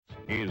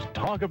is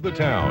Talk of the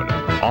Town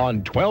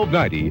on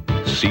 1290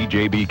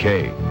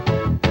 CJBK.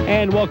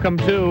 And welcome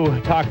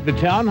to Talk of the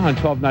Town on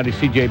 1290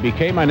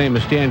 CJBK. My name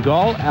is Dan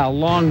Gall,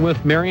 along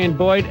with Marion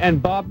Boyd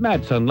and Bob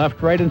Metz on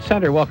left, right, and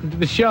center. Welcome to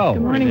the show.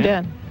 Good morning,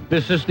 Dan.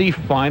 This is the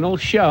final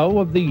show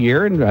of the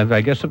year, and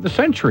I guess of the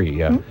century,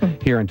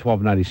 here in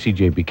 1290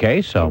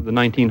 CJBK. So the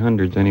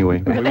 1900s, anyway.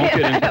 But we won't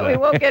get into that. We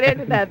won't get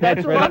into that.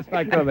 That's right. Let's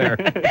not go there.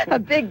 A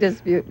big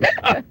dispute.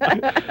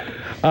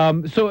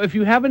 So if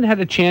you haven't had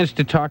a chance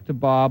to talk to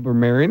Bob or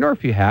Marion, or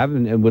if you have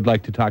and would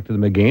like to talk to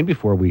them again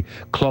before we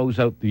close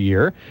out the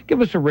year, give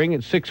us a ring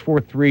at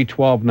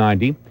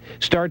 643-1290.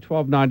 Star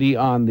 1290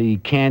 on the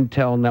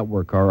Cantel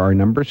Network are our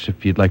numbers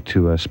if you'd like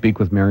to speak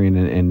with Marion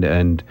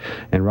and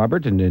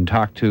Robert and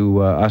talk to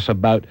us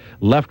about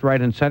left,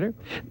 right, and center.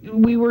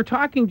 We were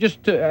talking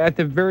just at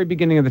the very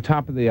beginning of the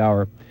top of the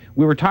hour,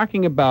 we were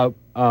talking about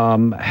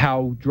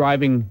how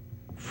driving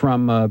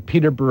from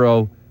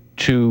Peterborough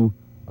to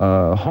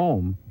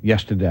home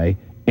yesterday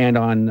and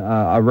on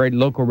a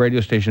local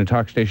radio station, a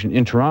talk station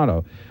in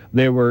Toronto,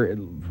 the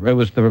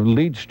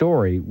lead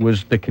story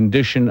was the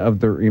condition of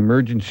the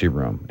emergency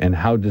room and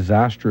how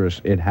disastrous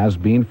it has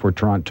been for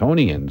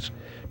Torontonians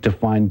to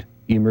find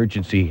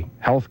emergency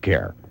health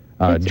care.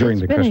 During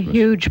the Christmas. It's been a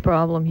huge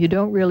problem. You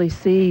don't really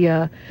see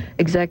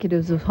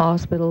executives of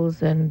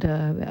hospitals and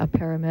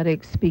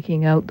paramedics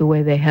speaking out the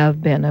way they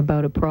have been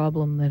about a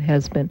problem that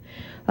has been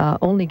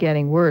only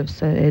getting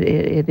worse.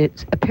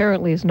 It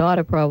apparently is not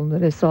a problem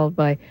that is solved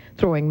by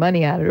throwing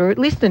money at it, or at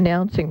least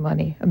announcing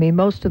money. I mean,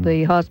 most of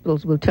the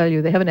hospitals will tell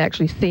you they haven't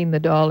actually seen the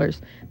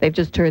dollars. They've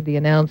just heard the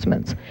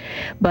announcements.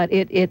 But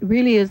it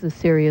really is a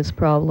serious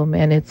problem,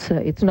 and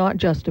it's not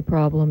just a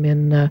problem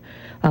in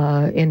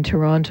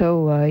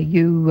Toronto.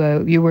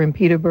 You were in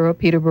Peterborough.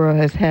 Peterborough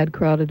has had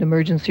crowded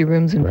emergency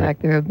rooms. In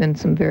fact, there have been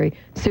some very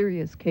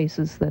serious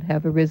cases that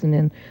have arisen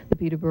in the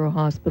Peterborough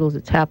hospitals.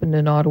 It's happened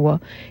in Ottawa.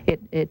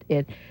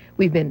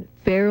 We've been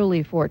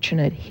fairly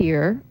fortunate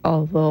here,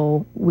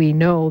 although we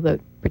know that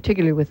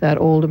particularly with that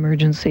old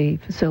emergency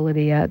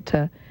facility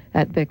at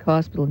Vic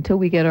Hospital, until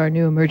we get our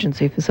new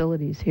emergency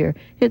facilities here,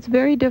 it's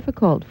very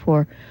difficult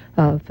for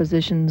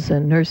physicians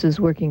and nurses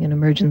working in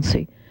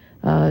emergency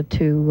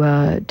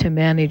to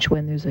manage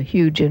when there's a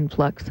huge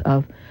influx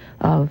of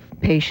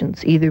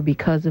patients, either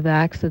because of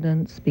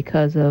accidents,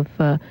 because of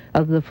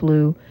the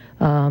flu.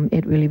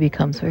 It really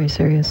becomes very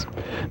serious.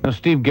 Now,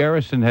 Steve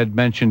Garrison had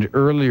mentioned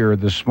earlier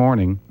this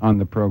morning on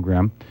the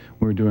program,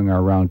 we were doing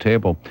our round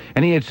table,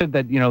 and he had said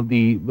that,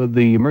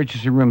 the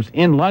emergency rooms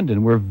in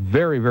London were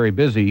very, very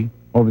busy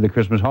over the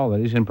Christmas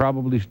holidays and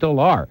probably still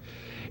are.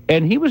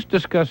 And he was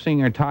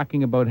discussing or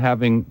talking about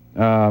having,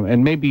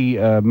 and maybe,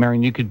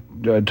 Marion, you could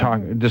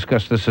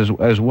discuss this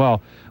as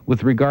well,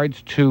 with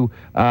regards to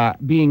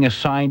being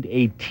assigned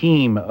a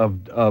team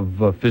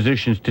of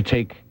physicians to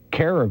take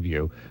care of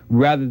you,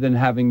 rather than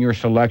having your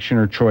selection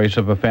or choice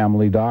of a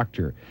family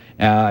doctor.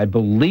 I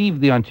believe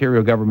the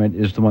Ontario government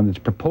is the one that's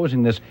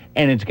proposing this,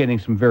 and it's getting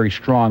some very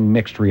strong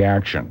mixed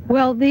reaction.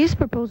 Well, these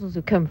proposals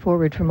have come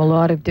forward from a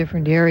lot of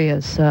different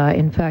areas.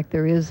 In fact,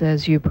 there is,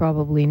 as you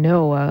probably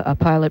know, a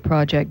pilot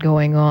project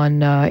going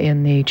on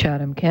in the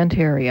Chatham-Kent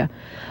area,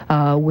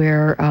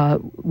 where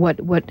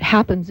what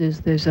happens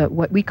is there's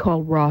what we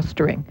call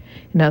rostering.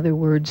 In other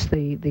words,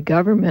 the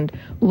government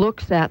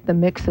looks at the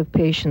mix of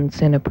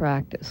patients in a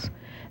practice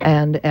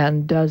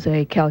and does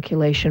a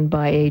calculation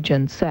by age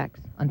and sex.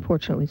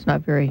 Unfortunately, it's not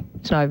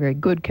a very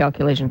good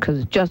calculation because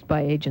it's just by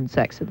age and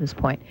sex at this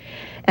point,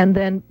 and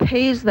then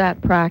pays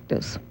that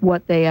practice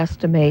what they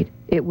estimate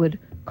it would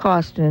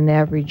cost in an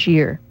average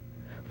year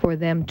for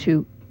them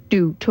to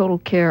do total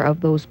care of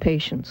those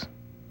patients.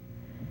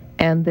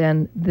 And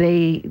then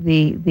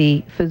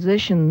the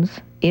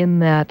physicians in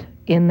that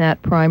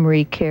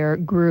primary care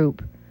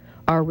group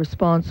are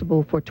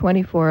responsible for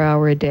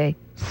 24-hour-a-day,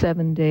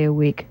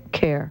 7-day-a-week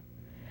care.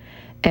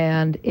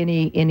 And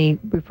any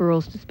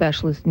referrals to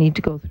specialists need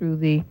to go through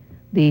the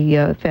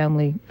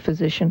family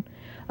physician,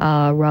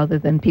 rather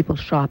than people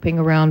shopping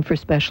around for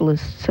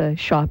specialists,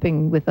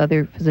 shopping with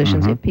other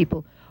physicians. If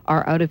people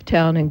are out of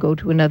town and go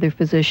to another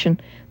physician,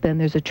 then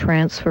there's a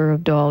transfer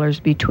of dollars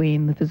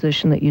between the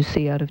physician that you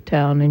see out of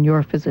town and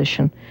your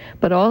physician.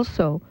 But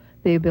also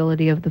the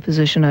ability of the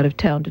physician out of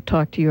town to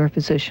talk to your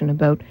physician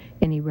about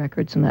any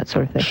records and that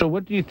sort of thing. So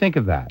what do you think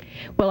of that?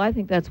 Well, I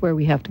think that's where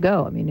we have to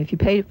go. I mean, if you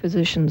pay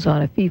physicians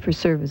on a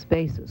fee-for-service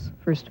basis,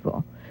 first of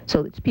all,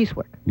 so it's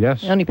piecework.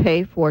 Yes. You only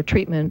pay for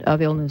treatment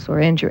of illness or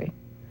injury.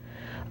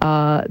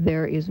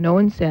 There is no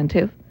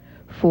incentive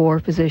for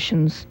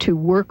physicians to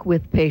work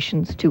with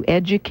patients to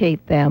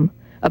educate them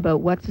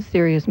about what's a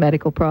serious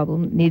medical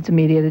problem, needs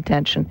immediate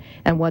attention,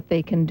 and what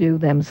they can do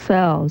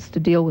themselves to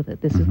deal with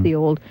it. This is the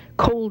old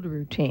cold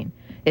routine.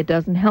 It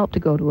doesn't help to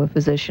go to a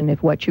physician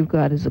if what you've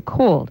got is a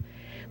cold.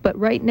 But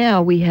right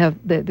now we have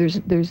there's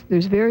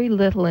very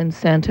little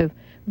incentive,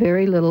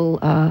 very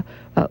little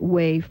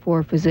way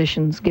for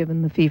physicians,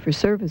 given the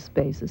fee-for-service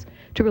basis,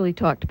 to really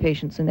talk to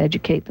patients and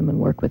educate them and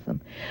work with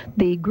them.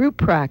 The group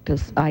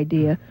practice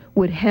idea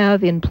would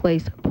have in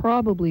place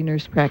probably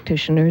nurse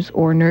practitioners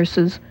or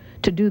nurses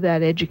to do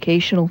that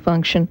educational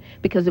function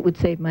because it would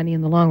save money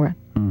in the long run.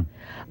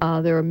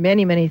 There are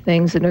many, many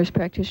things that nurse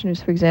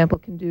practitioners, for example,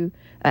 can do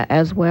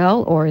as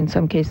well, or in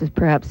some cases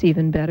perhaps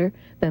even better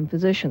than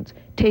physicians.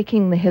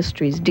 Taking the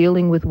histories,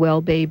 dealing with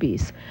well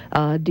babies,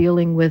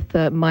 dealing with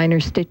minor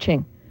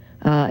stitching,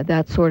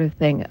 that sort of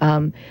thing.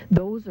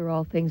 Those are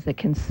all things that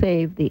can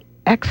save the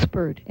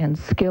expert and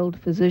skilled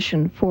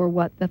physician for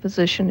what the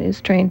physician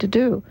is trained to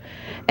do.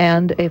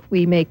 And if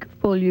we make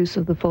full use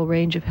of the full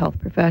range of health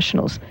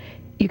professionals,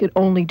 you could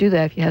only do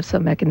that if you have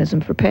some mechanism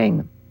for paying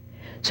them.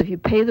 So if you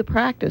pay the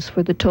practice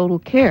for the total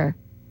care,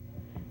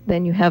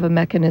 then you have a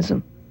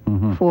mechanism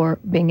for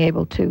being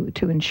able to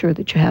ensure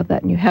that you have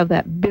that. And you have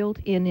that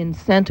built-in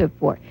incentive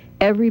for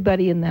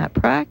everybody in that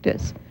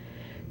practice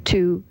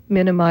to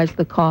minimize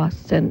the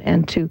costs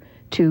and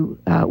to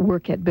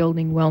work at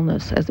building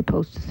wellness as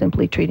opposed to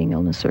simply treating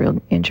illness or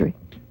injury.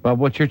 Bob,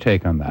 what's your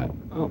take on that?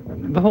 Well,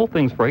 the whole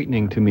thing's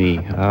frightening to me.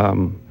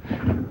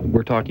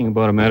 We're talking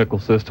about a medical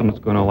system that's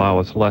going to allow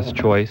us less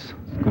choice.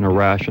 It's going to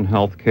ration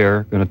health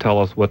care, going to tell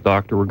us what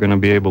doctor we're going to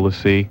be able to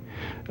see.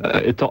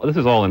 This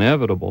is all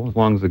inevitable as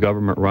long as the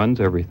government runs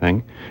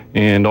everything.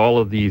 And all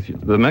of the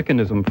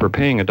mechanism for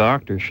paying a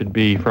doctor should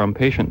be from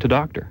patient to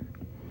doctor.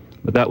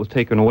 But that was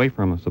taken away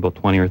from us about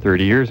 20 or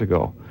 30 years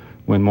ago,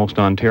 when most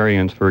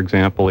Ontarians, for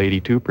example,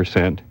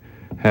 82%,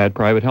 had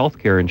private health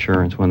care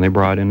insurance when they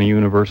brought in a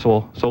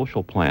universal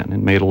social plan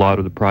and made a lot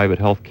of the private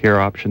health care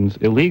options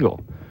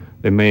illegal.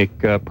 They make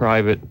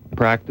private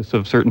practice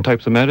of certain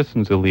types of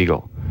medicines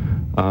illegal.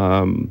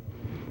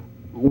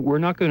 We're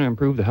not going to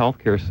improve the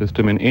healthcare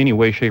system in any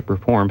way, shape, or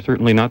form,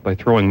 certainly not by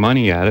throwing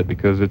money at it,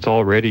 because it's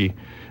already,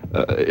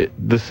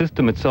 the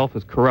system itself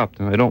is corrupt,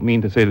 and I don't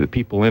mean to say that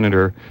people in it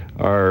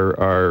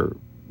are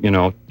you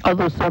know...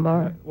 Although some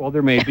are. Well,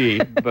 there may be,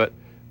 but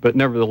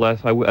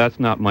nevertheless, that's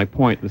not my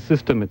point. The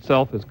system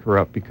itself is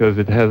corrupt because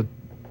it has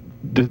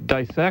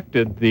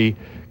dissected the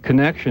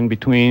connection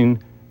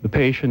between the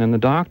patient and the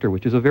doctor,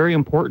 which is a very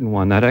important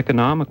one, that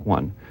economic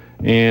one.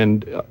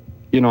 And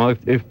you know,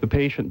 if the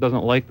patient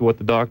doesn't like what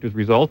the doctor's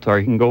results are,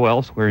 he can go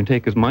elsewhere and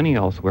take his money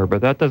elsewhere. But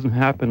that doesn't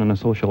happen in a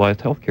socialized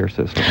healthcare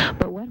system.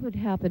 But what would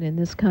happen in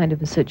this kind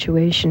of a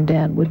situation,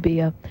 Dan, would be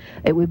a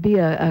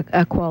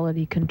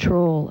quality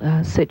control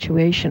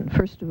situation.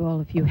 First of all,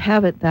 if you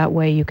have it that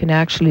way, you can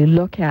actually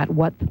look at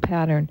what the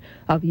pattern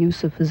of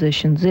use of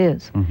physicians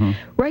is.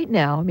 Right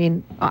now, I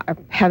mean,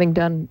 having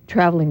done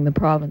traveling the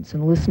province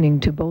and listening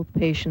to both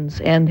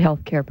patients and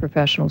healthcare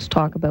professionals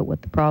talk about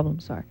what the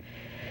problems are,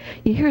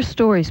 you hear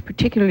stories,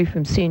 particularly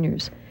from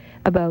seniors,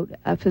 about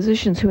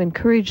physicians who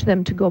encourage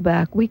them to go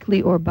back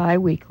weekly or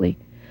bi-weekly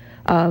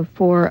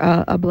for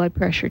a blood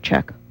pressure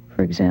check,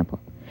 for example,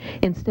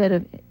 instead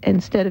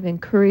of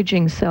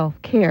encouraging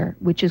self-care,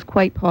 which is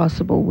quite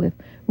possible with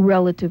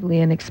relatively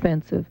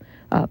inexpensive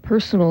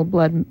personal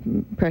blood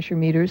pressure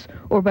meters,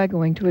 or by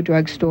going to a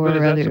drugstore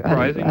or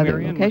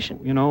other location.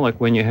 You know,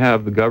 like when you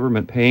have the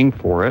government paying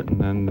for it,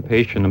 and then the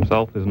patient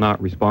himself is not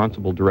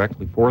responsible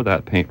directly for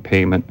that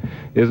payment,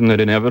 isn't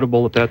it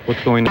inevitable that that's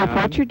what's going to happen?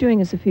 If what you're doing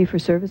is a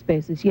fee-for-service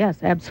basis, yes,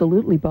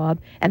 absolutely, Bob.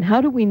 And how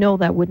do we know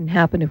that wouldn't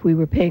happen if we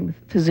were paying the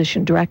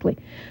physician directly?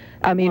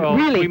 I mean, well,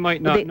 really, we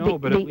might not know,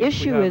 but the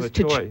issue is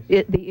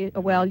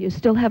well, you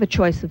still have a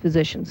choice of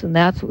physicians, and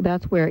that's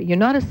where you're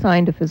not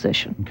assigned a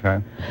physician.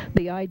 Okay.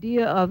 The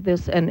idea of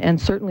this,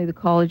 and certainly the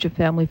College of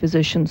Family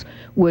Physicians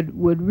would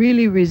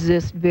really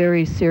resist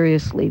very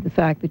seriously the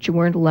fact that you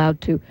weren't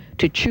allowed to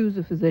choose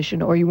a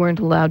physician, or you weren't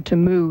allowed to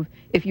move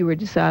if you were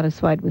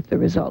dissatisfied with the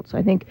results.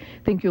 I think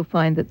you'll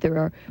find that there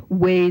are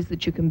ways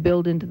that you can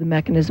build into the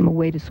mechanism a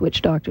way to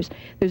switch doctors.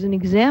 There's an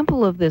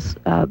example of this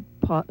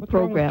What's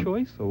program. wrong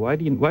with choice, though? Why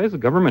does the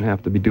government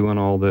have to be doing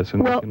all this?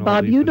 And Well, making all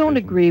Bob, these you don't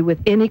decisions? agree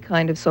with any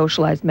kind of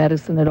socialized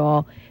medicine at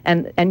all,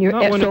 and you're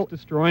Not when so, it's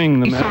destroying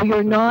the medical so you're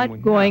system we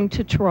not going have.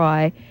 to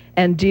try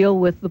and deal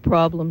with the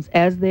problems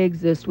as they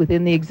exist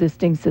within the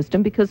existing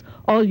system, because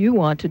all you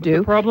want to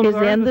do is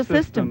end the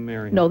system.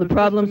 Mary. No, the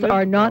problems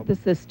are not the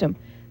system.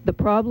 The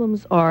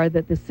problems are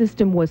that the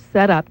system was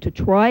set up to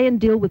try and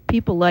deal with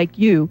people like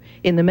you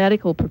in the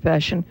medical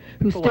profession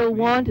who People still like me.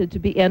 wanted to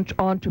be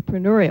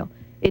entrepreneurial.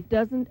 It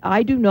doesn't.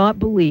 I do not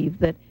believe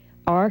that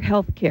our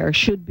healthcare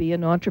should be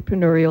an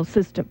entrepreneurial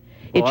system.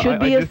 It Well, should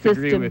be I a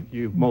disagree system with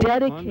you most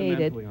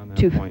dedicated fundamentally on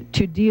that point.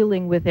 to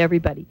dealing with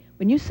everybody.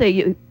 When you say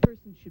a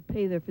person should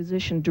pay their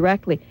physician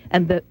directly,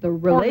 and that the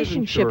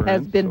relationship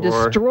has been insurance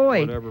or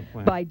destroyed whatever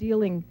plan. by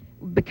dealing,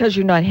 because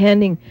you're not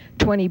handing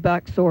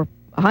 $20 or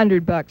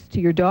 $100 to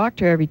your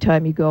doctor every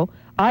time you go,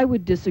 I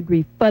would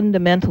disagree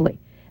fundamentally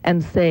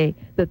and say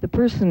that the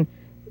person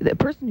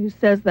who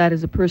says that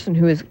is a person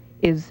who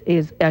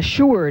is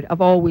assured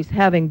of always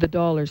having the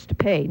dollars to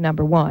pay,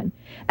 number one,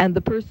 and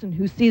the person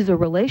who sees a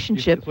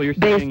relationship So you're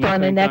saying based you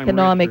on an think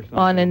I'm rich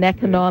or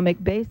economic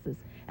something, basis,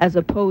 as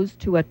opposed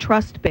to a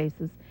trust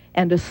basis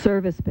and a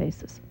service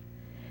basis.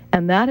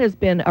 And that has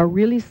been a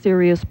really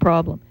serious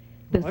problem.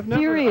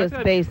 serious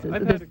basis.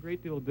 I've had a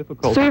great deal of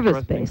difficulty service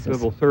trusting basis.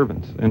 civil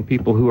servants and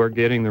people who are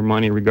getting their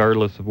money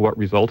regardless of what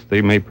results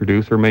they may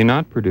produce or may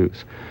not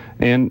produce.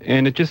 And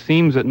it just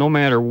seems that no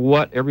matter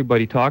what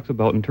everybody talks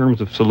about in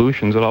terms of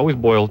solutions, it always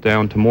boils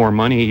down to more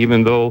money,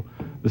 even though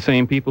the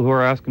same people who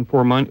are asking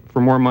for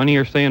more money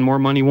are saying more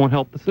money won't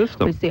help the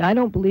system. You see, I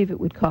don't believe it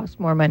would cost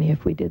more money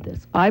if we did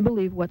this. I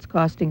believe what's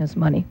costing us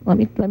money. Let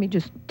me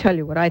just tell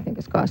you what I think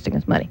is costing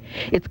us money.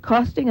 It's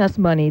costing us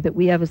money that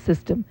we have a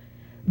system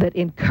that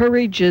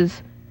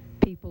encourages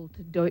people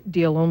to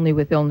deal only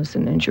with illness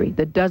and injury,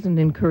 that doesn't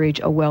encourage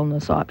a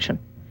wellness option.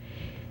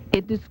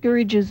 It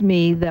discourages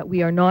me that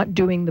we are not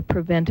doing the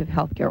preventive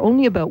health care.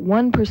 Only about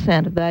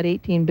 1% of that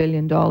 $18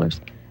 billion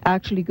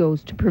actually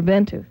goes to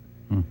preventive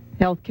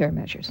health care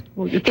measures.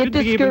 Well, it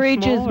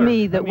discourages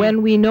me that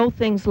when we know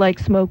things like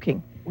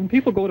smoking. When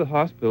people go to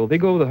hospital, they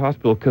go to the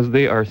hospital because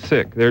they are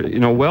sick.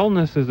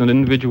 Wellness is an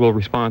individual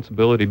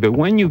responsibility, but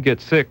when you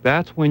get sick,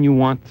 that's when you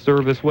want the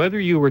service, whether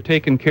you were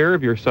taking care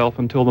of yourself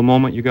until the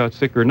moment you got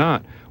sick or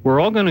not. We're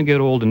all going to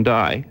get old and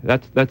die.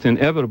 That's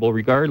inevitable,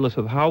 regardless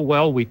of how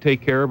well we take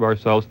care of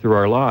ourselves through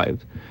our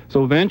lives.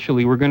 So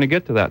eventually, we're going to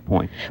get to that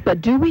point. But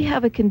do we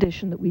have a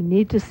condition that we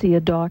need to see a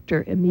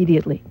doctor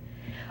immediately?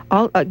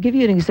 I'll give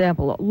you an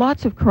example.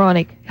 Lots of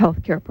chronic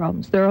health care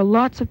problems. There are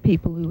lots of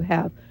people who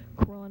have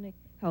chronic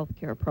health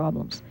care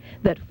problems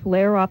that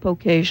flare up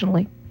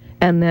occasionally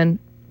and then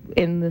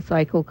in the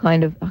cycle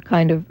kind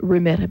of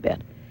remit a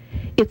bit.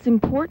 It's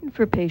important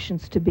for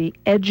patients to be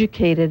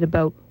educated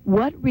about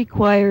what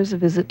requires a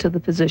visit to the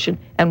physician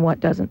and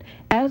what doesn't.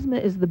 Asthma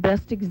is the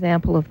best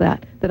example of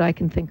that I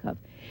can think of.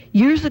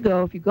 Years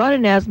ago, if you got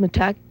an asthma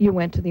attack, you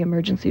went to the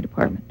emergency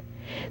department.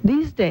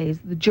 These days,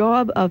 the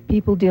job of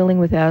people dealing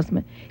with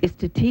asthma is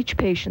to teach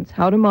patients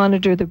how to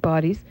monitor their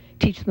bodies,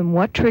 teach them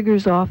what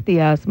triggers off the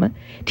asthma,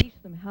 teach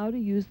them how to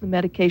use the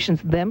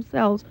medications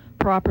themselves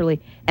properly,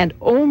 and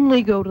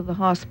only go to the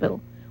hospital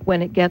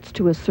when it gets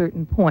to a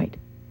certain point.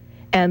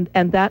 And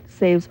that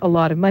saves a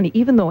lot of money,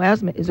 even though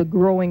asthma is a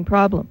growing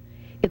problem.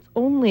 It's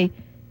only,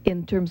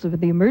 in terms of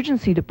the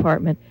emergency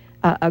department,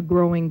 a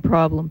growing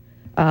problem,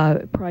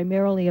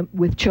 primarily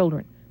with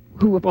children,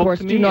 who, of course,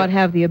 do not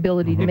have the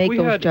ability to make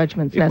those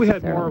judgments necessarily.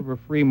 If we had more of a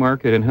free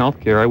market in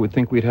healthcare, I would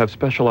think we'd have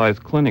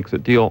specialized clinics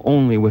that deal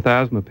only with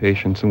asthma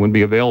patients and would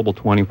be available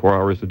 24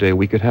 hours a day.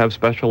 We could have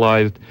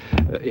specialized,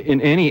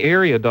 in any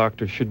area,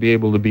 doctors should be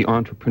able to be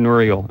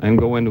entrepreneurial and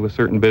go into a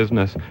certain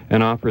business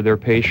and offer their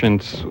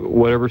patients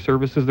whatever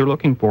services they're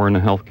looking for in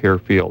the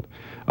healthcare field.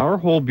 Our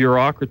whole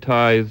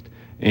bureaucratized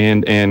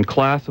and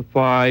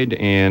classified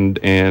and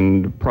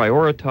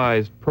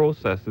prioritized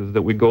processes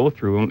that we go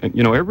through. And,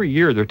 every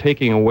year they're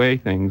taking away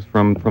things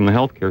from the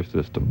healthcare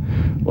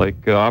system.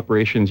 Like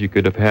operations you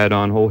could have had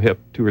on whole hip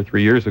 2 or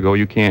 3 years ago,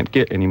 you can't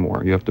get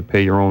anymore. You have to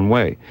pay your own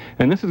way.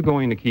 And this is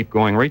going to keep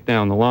going right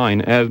down the line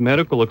as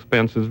medical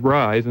expenses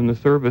rise and the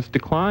service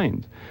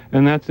declines.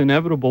 And that's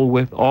inevitable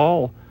with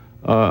all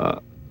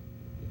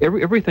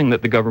everything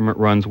that the government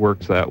runs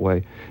works that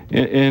way.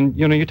 And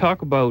you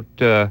talk about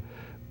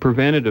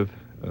preventative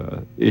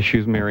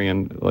issues,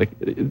 Marion. Like,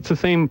 it's the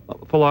same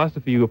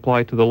philosophy you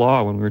apply to the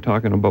law when we were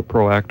talking about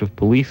proactive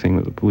policing,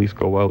 that the police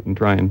go out and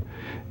try and,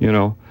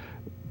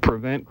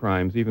 prevent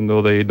crimes, even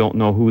though they don't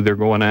know who they're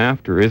going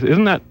after.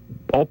 Isn't that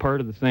all part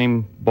of the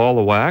same ball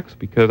of wax?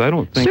 Because I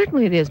don't think...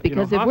 Certainly it is,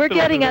 because if we're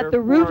getting at the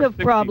root of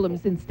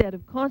problems instead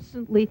of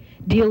constantly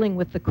dealing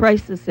with the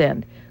crisis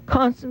end,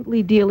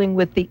 constantly dealing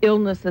with the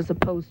illness as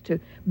opposed to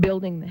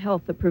building the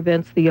health that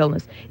prevents the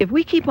illness, if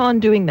we keep on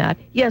doing that,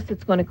 yes,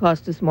 it's going to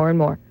cost us more and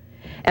more.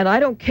 And I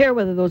don't care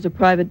whether those are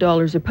private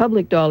dollars or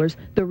public dollars.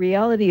 The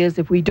reality is,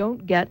 if we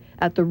don't get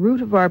at the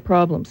root of our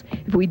problems,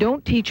 if we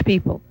don't teach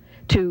people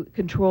to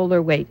control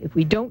their weight, if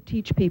we don't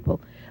teach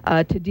people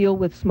to deal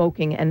with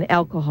smoking and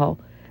alcohol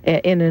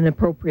in an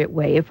appropriate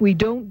way, if we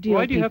don't deal...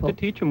 Why do you have to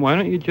teach them? Why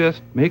don't you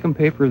just make them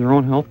pay for their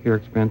own health care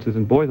expenses?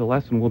 And boy, the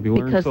lesson will be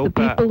learned so fast. Because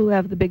the people who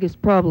have the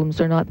biggest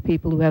problems are not the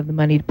people who have the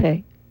money to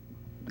pay.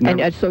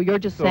 And so you're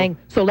just saying,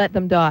 so let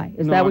them die.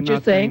 Is that what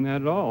you're saying? No,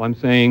 I'm not saying that at all. I'm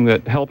saying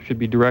that help should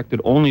be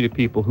directed only to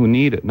people who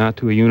need it, not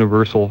to a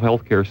universal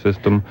health care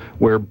system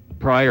where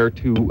prior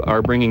to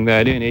our bringing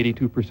that in,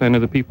 82%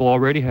 of the people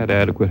already had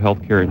adequate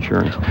health care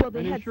insurance. Well,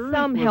 they had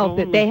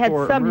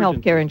some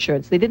health care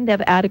insurance. They didn't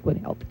have adequate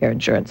health care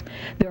insurance.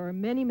 There are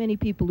many, many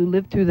people who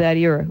lived through that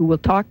era who will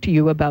talk to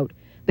you about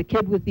the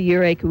kid with the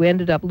earache who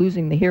ended up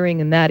losing the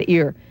hearing in that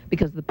ear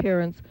because the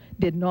parents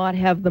did not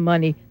have the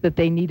money that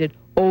they needed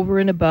over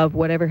and above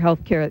whatever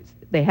health care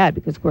they had,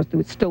 because of course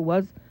there still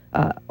was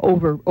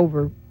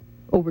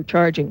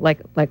overcharging, like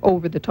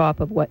over the top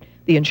of what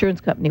the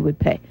insurance company would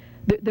pay.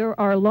 There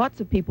are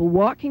lots of people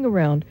walking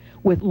around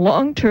with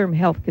long-term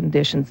health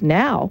conditions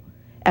now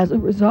as a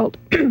result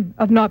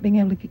of not being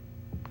able to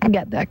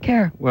get that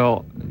care.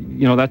 Well,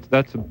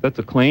 that's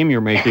a claim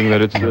you're making,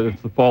 that it's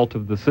the fault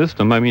of the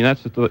system. I mean,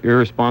 that's just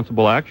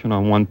irresponsible action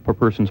on one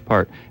person's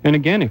part. And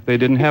again, if they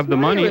didn't have the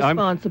money,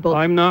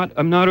 I'm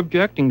not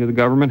objecting to the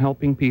government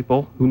helping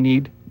people who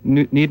need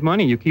need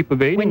money. You keep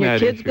evading When your that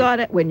kid's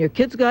issue. when your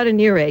kid's got an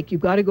earache,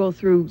 you've got to go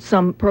through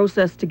some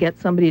process to get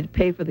somebody to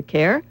pay for the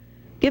care.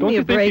 Give Don't me a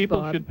you think break,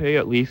 people Bob. should pay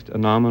at least a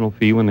nominal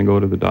fee when they go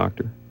to the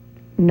doctor?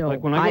 No,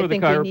 Like when I go to the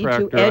think we need to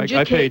chiropractor,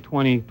 I pay educate.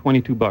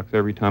 $22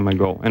 every time I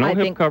go. And I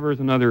OHIP think- covers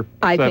another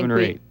I 7 think or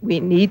 8. we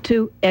need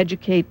to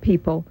educate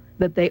people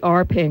that they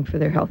are paying for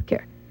their health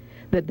care,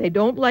 that they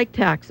don't like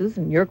taxes,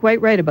 and you're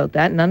quite right about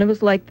that. None of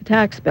us like the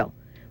tax bill,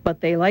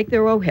 but they like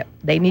their OHIP.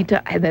 They need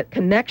to. That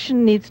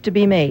connection needs to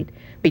be made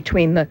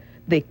between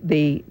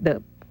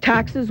the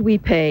taxes we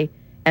pay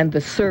and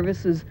the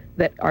services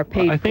that are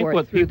paid I think for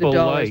what through the people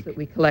dollars like that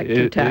we collect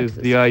through taxes.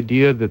 is the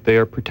idea that they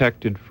are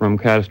protected from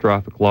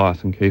catastrophic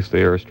loss in case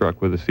they are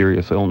struck with a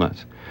serious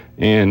illness.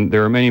 And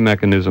there are many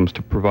mechanisms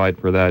to provide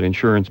for that,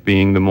 insurance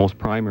being the most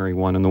primary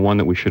one and the one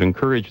that we should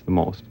encourage the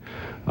most.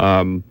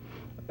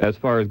 As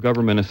far as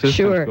government assistance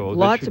Sure, goes,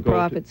 lots of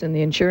profits in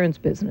the insurance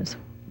business.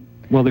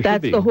 Well, there should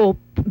That's be.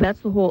 that's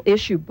the whole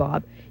issue,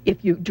 Bob.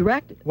 If you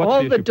direct What's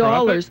all the the issue,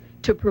 dollars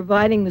to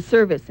providing the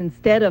service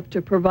instead of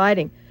to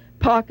providing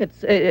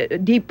pockets,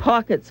 deep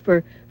pockets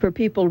for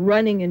people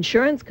running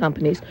insurance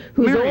companies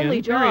whose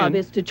only job Marian.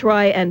 is to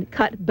try and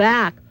cut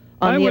back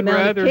on I the would amount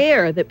rather- of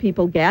care that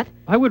people get.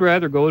 I would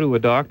rather go to a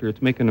doctor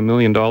that's making $1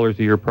 million a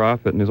year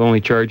profit and is only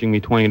charging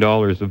me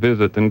 $20 a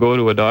visit than go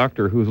to a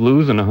doctor who's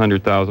losing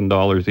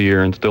 $100,000 a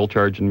year and still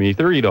charging me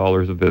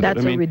 $30 a visit.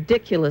 That's I mean, a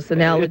ridiculous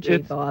analogy,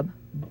 it's- Bob.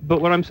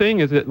 But what I'm saying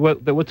is that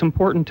what's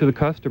important to the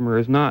customer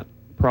is not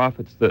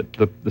profits that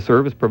the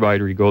service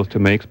provider he goes to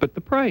makes, but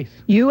the price.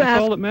 That's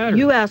all that matters.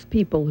 You ask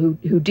people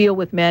who deal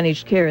with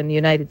managed care in the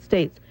United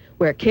States,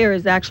 where care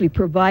is actually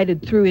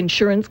provided through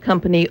insurance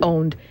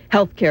company-owned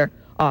healthcare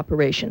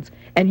operations,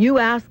 and you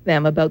ask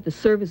them about the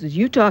services.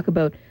 You talk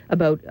about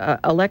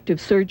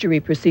elective surgery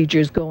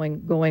procedures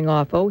going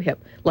off OHIP,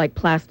 like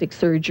plastic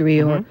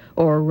surgery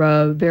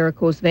or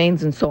varicose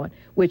veins and so on,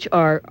 which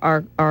are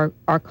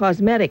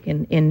cosmetic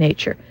in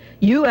nature.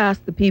 You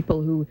ask the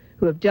people who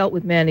have dealt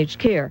with managed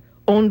care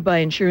owned by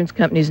insurance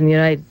companies in the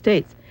United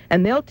States,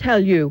 and they'll tell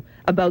you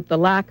about the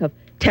lack of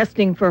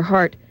testing for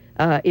heart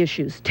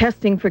issues,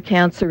 testing for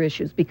cancer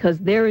issues, because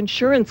their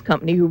insurance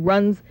company who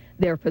runs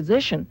their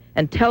physician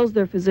and tells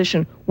their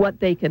physician what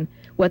they can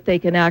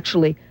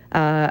actually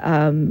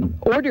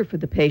order for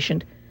the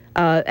patient,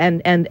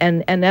 and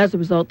as a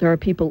result, there are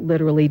people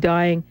literally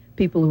dying,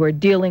 people who are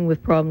dealing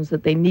with problems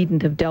that they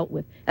needn't have dealt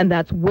with, and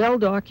that's well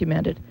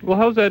documented. Well,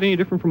 how's that any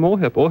different from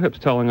OHIP? OHIP's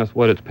telling us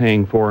what it's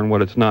paying for and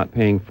what it's not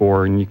paying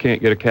for, and you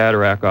can't get a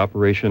cataract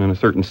operation in a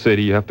certain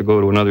city. You have to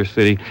go to another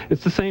city.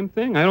 It's the same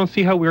thing. I don't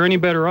see how we're any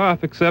better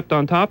off, except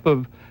on top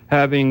of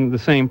having the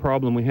same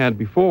problem we had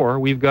before,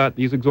 we've got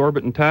these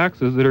exorbitant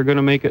taxes that are going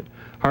to make it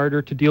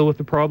harder to deal with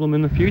the problem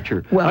in the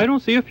future. Well, I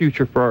don't see a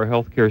future for our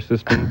healthcare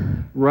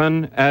system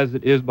run as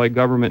it is by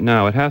government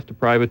now. It has to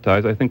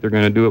privatize. I think they're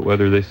going to do it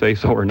whether they say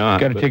so or not.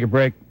 Got to take a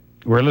break.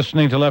 We're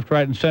listening to Left,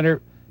 Right, and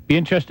Center. Be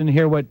interested to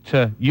hear what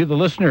you, the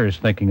listener, is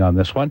thinking on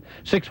this one.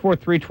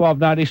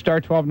 643-1290, star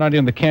 1290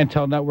 on the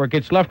Cantel Network.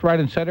 It's Left, Right,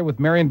 and Center with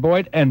Marian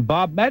Boyd and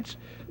Bob Metz.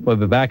 We'll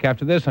be back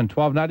after this on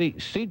 1290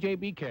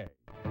 CJBK.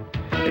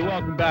 Hey,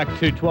 welcome back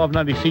to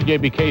 1290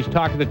 CJBK's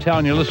Talk of the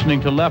Town. You're listening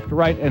to Left,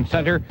 Right, and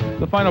Center,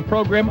 the final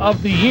program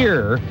of the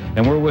year.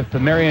 And we're with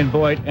Marian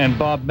Boyd and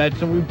Bob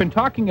Metz. And we've been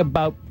talking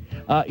about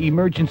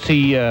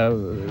emergency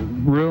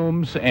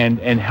rooms and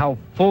how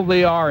full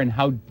they are and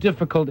how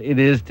difficult it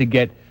is to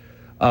get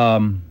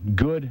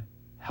good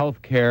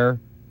health care,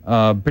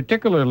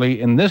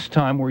 particularly in this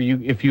time where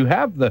if you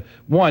have the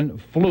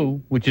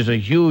flu, which is a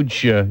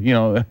huge,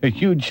 a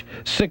huge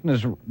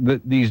sickness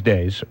these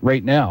days,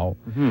 right now,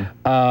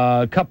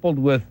 coupled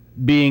with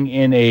being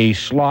in a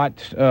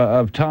slot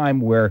of time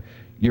where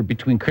you're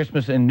between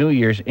Christmas and New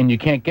Year's and you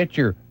can't get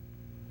your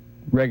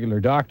regular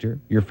doctor,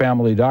 your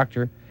family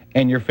doctor,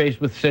 and you're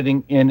faced with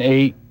sitting in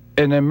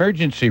an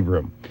emergency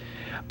room.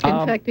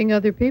 Infecting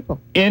other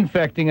people.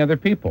 Infecting other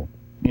people.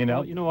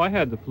 Well, I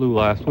had the flu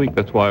last week.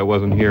 That's why I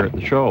wasn't here at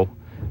the show.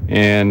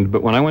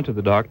 But when I went to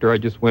the doctor, I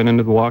just went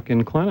into the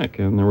walk-in clinic,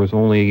 and there was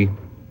only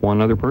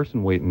one other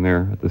person waiting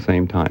there at the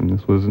same time.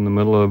 This was in the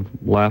middle of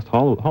last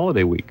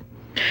holiday week.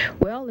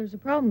 Well, there's a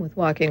problem with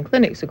walk-in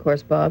clinics, of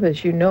course, Bob.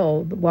 As you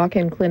know, the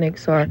walk-in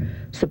clinics are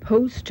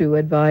supposed to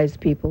advise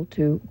people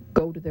to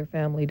go to their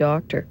family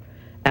doctor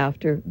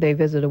after they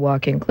visit a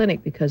walk-in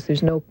clinic because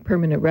there's no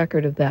permanent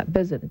record of that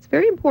visit. It's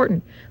very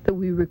important that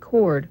we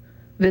record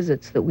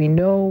visits, that we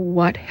know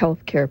what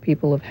health care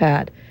people have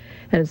had.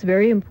 And it's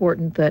very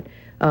important that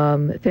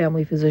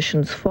family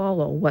physicians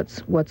follow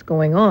what's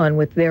going on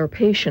with their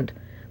patient,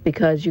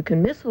 because you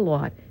can miss a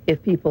lot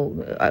if people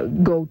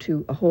go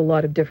to a whole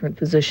lot of different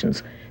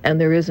physicians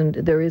and there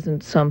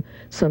isn't some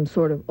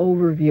sort of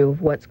overview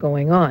of what's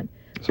going on.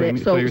 So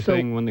you're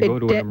saying when they go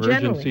to an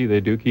emergency, they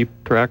do keep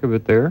track of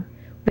it there?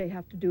 They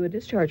have to do a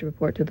discharge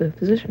report to the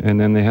physician. And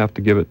then they have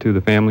to give it to the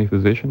family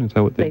physician? Is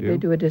that what they do? They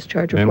do a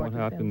discharge report. And what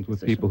happens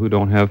with people who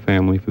don't have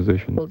family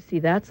physicians? Well, see,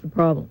 that's the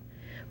problem.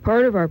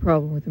 Part of our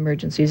problem with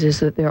emergencies is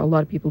that there are a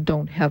lot of people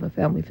don't have a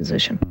family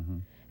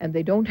physician. and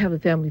they don't have a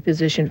family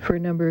physician for a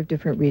number of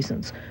different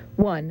reasons.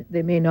 One,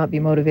 they may not be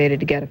motivated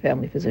to get a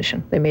family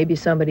physician. They may be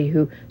somebody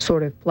who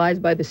sort of flies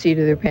by the seat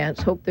of their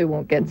pants, hope they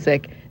won't get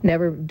sick,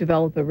 never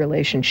develop a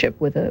relationship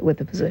with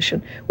a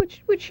physician,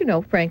 which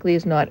frankly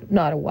is not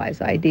a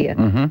wise idea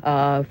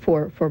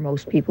for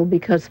most people,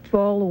 because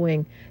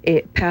following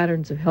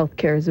patterns of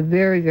healthcare is a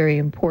very, very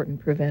important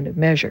preventive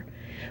measure.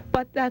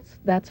 But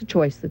that's a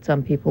choice that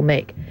some people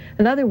make.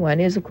 Another one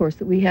is, of course,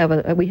 that we have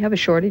a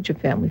shortage of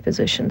family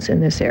physicians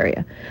in this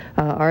area.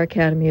 Our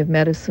Academy of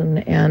Medicine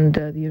and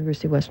the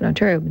University of Western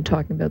Ontario have been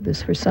talking about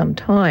this for some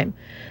time.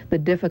 The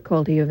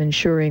difficulty of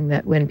ensuring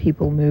that when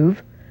people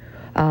move,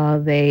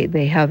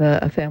 they have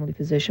a family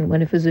physician.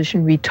 When a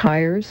physician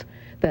retires,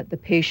 that the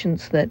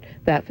patients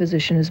that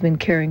physician has been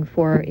caring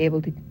for are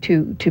able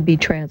to be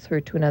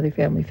transferred to another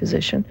family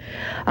physician.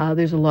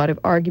 There's a lot of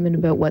argument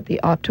about what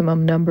the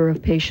optimum number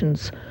of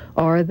patients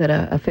are that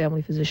a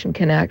family physician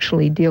can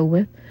actually deal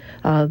with.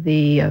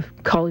 The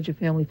College of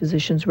Family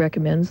Physicians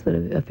recommends that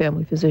a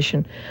family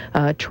physician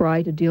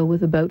try to deal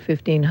with about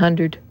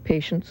 1,500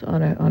 patients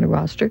on a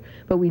roster,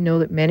 but we know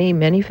that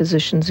many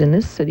physicians in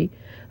this city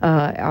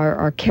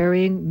are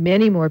carrying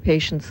many more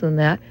patients than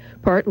that,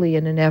 partly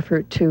in an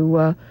effort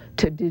to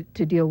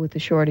deal with the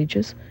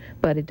shortages,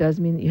 but it does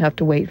mean that you have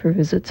to wait for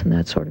visits and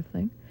that sort of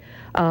thing.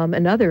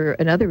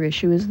 Another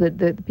issue is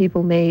that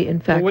people may, in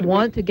fact,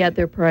 want to get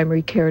their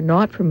primary care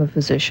not from a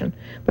physician,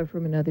 but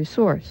from another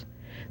source.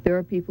 There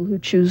are people who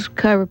choose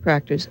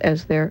chiropractors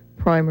as their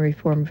primary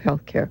form of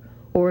health care,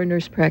 or a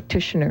nurse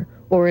practitioner,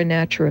 or a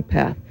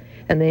naturopath,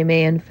 and they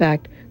may, in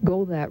fact,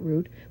 go that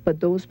route, but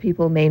those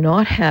people may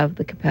not have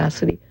the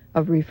capacity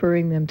of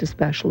referring them to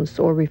specialists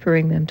or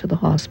referring them to the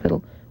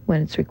hospital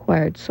when it's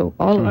required. So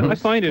all of I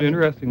find it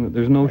interesting that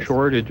there's no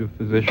shortage of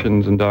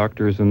physicians and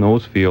doctors in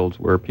those fields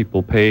where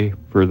people pay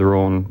for their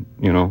own,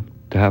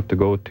 to have to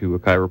go to a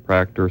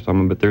chiropractor or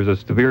someone, but there's a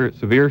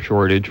severe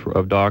shortage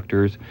of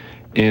doctors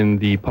in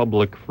the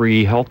public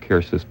free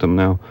healthcare system.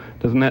 Now,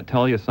 doesn't that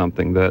tell you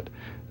something,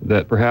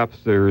 that perhaps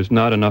there's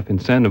not enough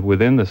incentive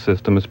within the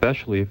system,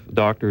 especially if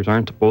doctors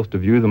aren't supposed to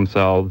view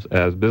themselves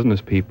as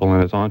business people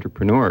and as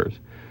entrepreneurs,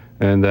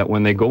 and that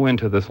when they go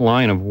into this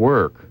line of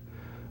work,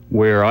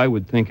 where I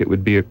would think it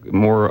would be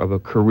more of a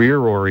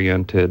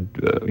career-oriented,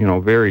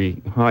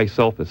 very high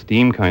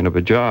self-esteem kind of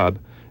a job,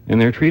 and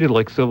they're treated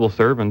like civil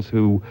servants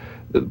who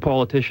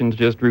politicians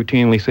just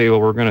routinely say,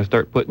 well, we're going to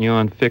start putting you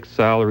on fixed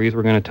salaries,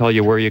 we're going to tell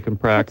you where you can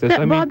practice.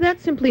 Bob,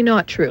 that's simply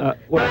not true.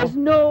 There's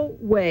no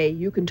way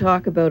you can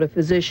talk about a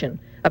physician,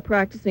 a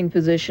practicing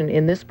physician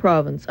in this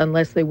province,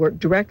 unless they work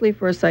directly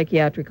for a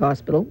psychiatric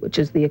hospital, which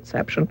is the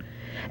exception,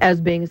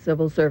 as being a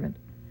civil servant.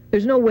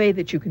 There's no way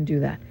that you can do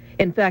that.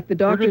 In fact, the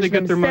doctors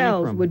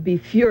themselves would be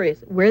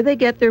furious. Where they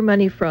get their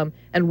money from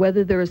and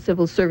whether they're a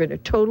civil servant are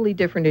totally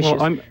different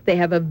issues. They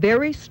have a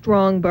very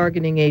strong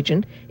bargaining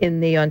agent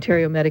in the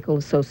Ontario Medical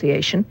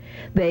Association.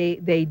 They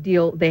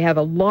wield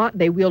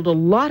a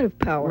lot of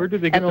power. Where do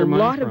they get and their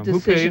money a lot from? of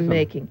decision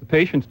making. The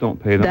patients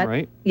don't pay them,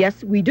 right?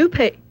 Yes, we do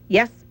pay.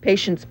 Yes,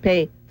 patients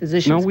pay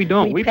physicians. No, we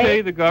don't. We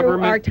pay the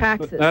government. Through our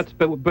taxes.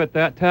 But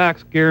that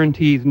tax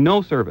guarantees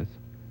no service.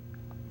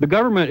 The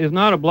government is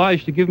not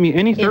obliged to give me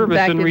any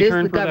service in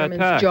return for that tax. In fact, it is the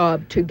government's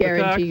job to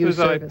guarantee you service.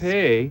 The taxes I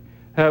pay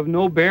have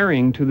no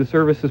bearing to the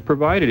services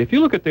provided. If you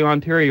look at the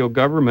Ontario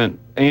government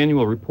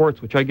annual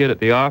reports, which I get at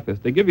the office,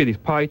 they give you these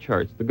pie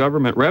charts, the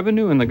government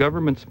revenue and the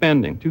government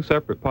spending, two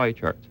separate pie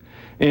charts.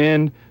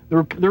 And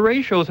the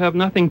ratios have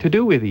nothing to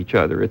do with each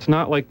other. It's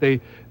not like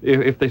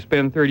if they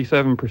spend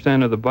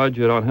 37% of the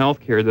budget on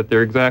healthcare, that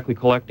they're exactly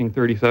collecting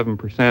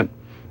 37%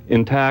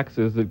 in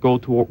taxes that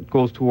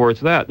goes towards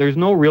that. There's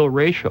no real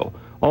ratio.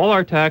 All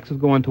our taxes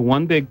go into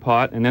one big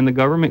pot, and then the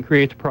government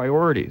creates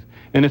priorities.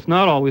 And it's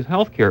not always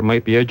healthcare. It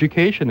might be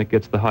education that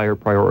gets the higher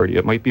priority.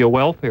 It might be a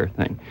welfare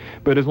thing.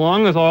 But as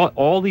long as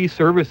all these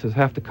services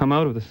have to come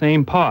out of the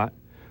same pot,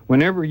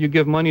 whenever you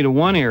give money to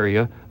one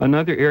area,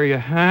 another area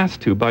has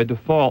to, by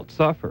default,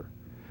 suffer.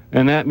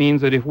 And that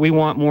means that if we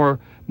want more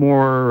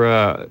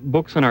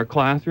books in our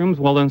classrooms,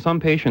 well, then some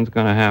patient's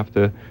going to have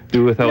to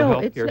do without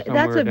healthcare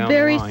somewhere down the line. That's a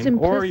very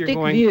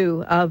simplistic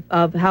view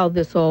of how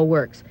this all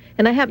works.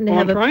 And I happen to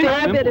have a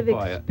fair bit of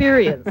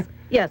experience.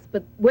 Yes,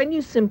 but when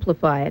you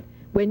simplify it,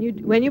 when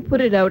you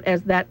put it out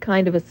as that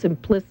kind of a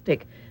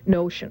simplistic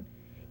notion,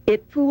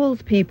 it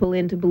fools people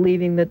into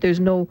believing that there's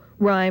no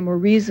rhyme or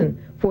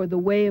reason for the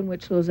way in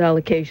which those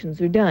allocations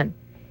are done.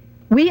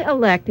 We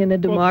elect in a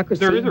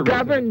democracy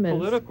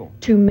governments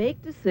to make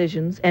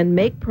decisions and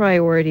make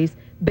priorities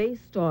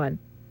based on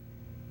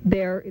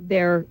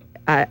their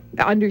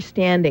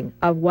understanding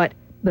of what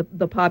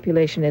the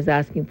population is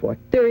asking for.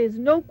 There is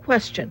no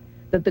question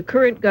that the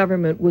current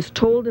government was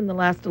told in the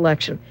last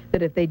election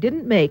that if they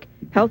didn't make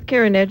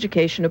healthcare and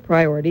education a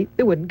priority,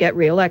 they wouldn't get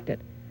reelected.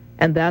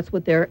 And that's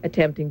what they're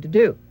attempting to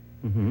do.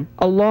 Mm-hmm.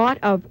 A lot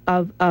of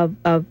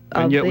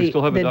and yet we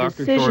still have a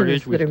doctor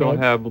shortage. We still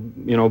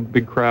have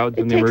big crowds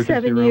in the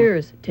emergency room.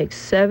 It takes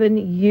 7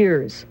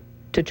 years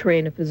to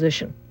train a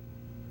physician.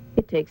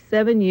 It takes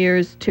 7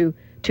 years to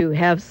to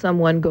have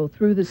someone go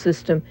through the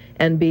system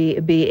and be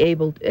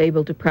able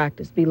to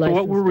practice, be So licensed.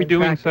 what were we and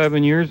doing practice.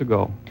 7 years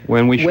ago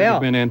when we should Well,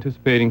 have been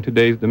anticipating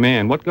today's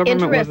demand? What government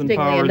was in Interestingly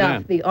power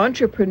enough, then? the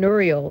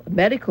entrepreneurial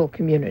medical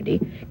community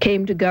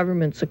came to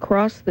governments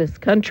across this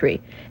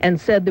country and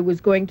said there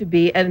was going to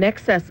be an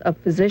excess of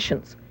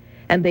physicians.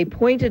 And they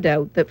pointed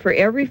out that for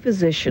every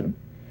physician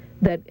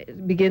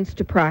that begins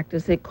to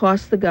practice, it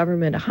costs the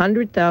government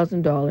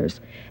 $100,000,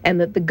 and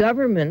that the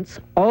governments,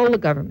 all the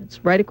governments,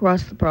 right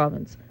across the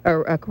province,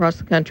 or across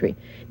the country,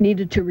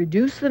 needed to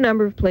reduce the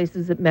number of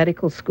places at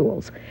medical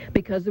schools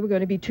because there were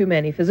going to be too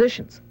many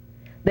physicians.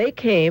 They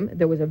came,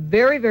 there was a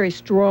very, very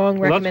strong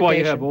Well, that's recommendation. why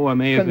you have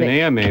OMAs from and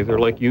the- AMAs. They're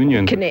like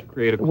unions. Cana-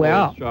 Create a closed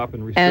well, shop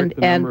and restrict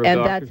the number of and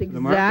doctors that's to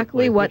the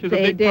exactly marketplace, what which is a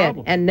they big did.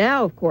 problem. And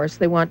now, of course,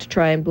 they want to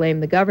try and blame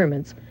the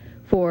governments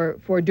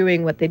for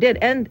doing what they did.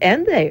 And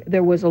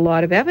there was a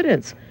lot of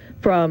evidence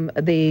from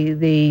the But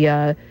they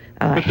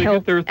get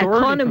health their authority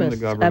from the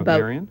economists government,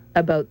 Marion.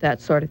 about that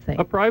sort of thing.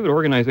 A private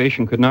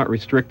organization could not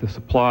restrict the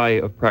supply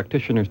of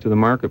practitioners to the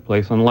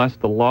marketplace unless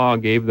the law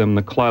gave them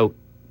the clout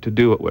to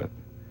do it with.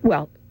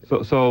 Well,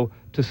 So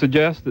to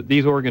suggest that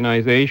these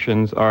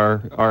organizations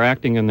are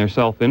acting in their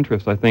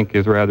self-interest, I think,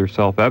 is rather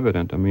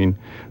self-evident. I mean,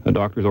 a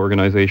doctors'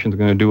 organization is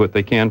going to do what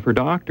they can for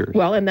doctors.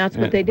 well, and that's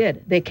what they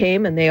did. They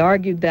came and they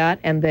argued that,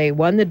 and they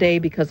won the day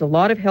because a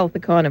lot of health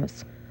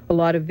economists, a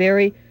lot of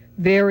very,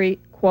 very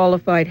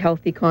qualified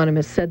health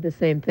economists said the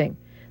same thing.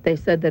 They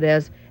said that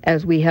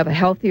as we have a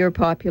healthier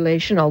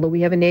population, although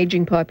we have an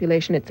aging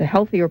population, it's a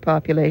healthier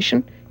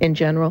population in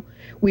general,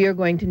 we are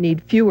going to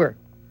need fewer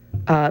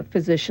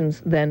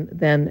physicians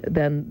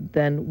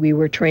than we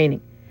were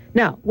training.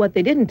 Now, what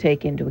they didn't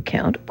take into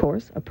account, of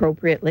course,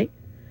 appropriately,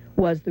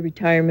 was the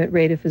retirement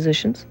rate of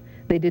physicians.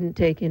 They didn't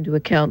take into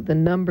account the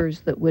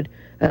numbers that would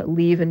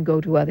leave and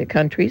go to other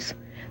countries.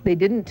 They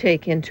didn't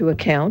take into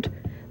account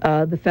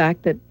the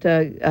fact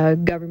that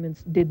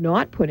governments did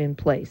not put in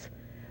place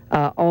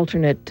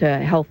alternate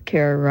health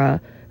care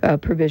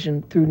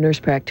provision through nurse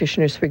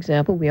practitioners, for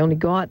example. We only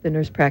got the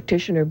nurse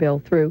practitioner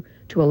bill through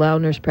to allow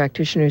nurse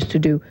practitioners to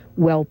do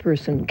well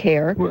person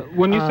care.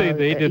 When you say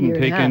they didn't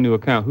take into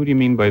account, who do you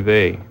mean by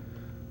they?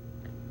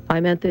 I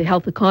meant the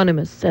health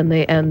economists and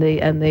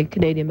the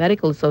Canadian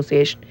Medical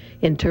Association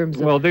in terms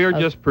of... Well, they are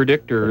just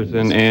predictors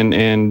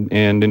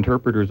and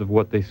interpreters of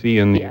what they see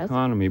in the Yes.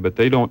 economy, but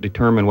they don't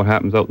determine what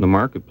happens out in the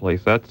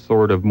marketplace. That's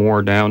sort of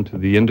more down to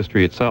the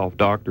industry itself,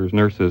 doctors,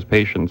 nurses,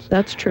 patients.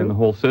 That's true. And the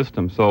whole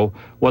system. So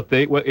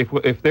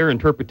if their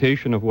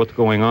interpretation of what's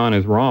going on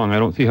is wrong, I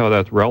don't see how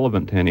that's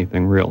relevant to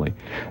anything, really.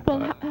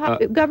 Well,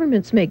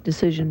 governments make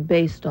decisions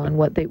based on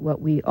what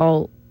we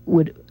all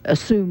would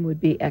assume would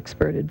be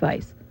expert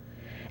advice.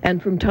 And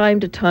from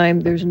time to time,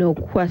 there's no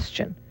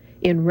question.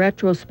 In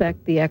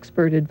retrospect, the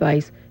expert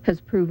advice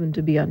has proven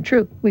to be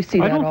untrue. We see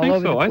that all over the place. I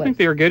don't think so. I think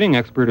they are getting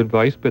expert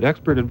advice, but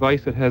expert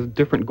advice that has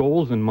different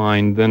goals in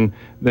mind than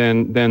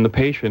the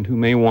patient who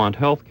may want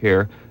health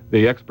care.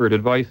 The expert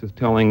advice is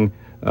telling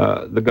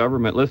the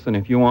government, listen,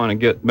 if you want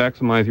to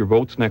maximize your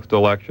votes next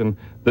election,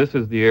 this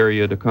is the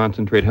area to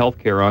concentrate health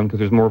care on because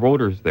there's more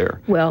voters there.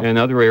 Well, and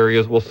other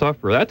areas will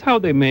suffer. That's how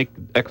they make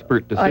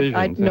expert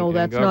decisions. No,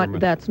 in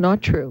government. that's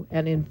not true.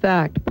 And in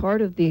fact, part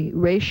of the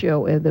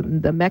ratio,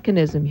 the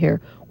mechanism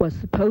here was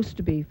supposed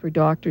to be for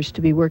doctors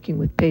to be working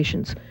with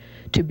patients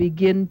to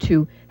begin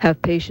to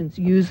have patients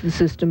use the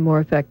system more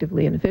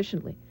effectively and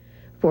efficiently.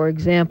 For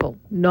example,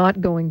 not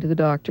going to the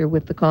doctor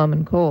with the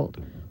common cold,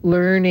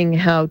 learning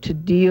how to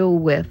deal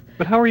with.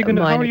 But how are you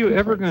minor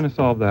ever going to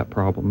solve that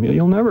problem?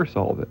 You'll never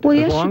solve it. Well, As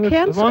yes, long you as-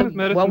 can. as long as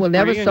medicine's Well, we'll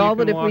never free and solve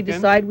you it can if we walk in.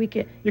 decide we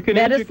can. You can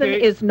Medicine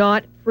educate- is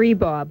not free,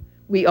 Bob.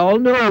 We all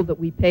know that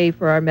we pay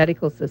for our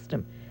medical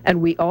system.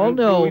 And we all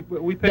know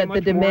we pay that the much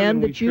more demand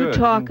than we that you should.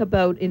 talk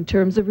about in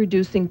terms of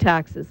reducing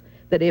taxes,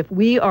 that if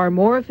we are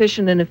more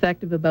efficient and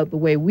effective about the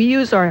way we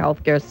use our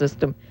healthcare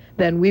system,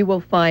 then we will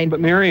find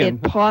But Marian,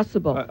 it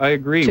possible I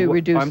agree. to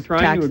reduce I'm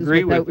trying taxes to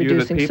agree without with you that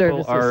reducing people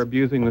services. are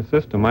abusing the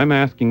system. I'm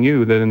asking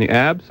you that in the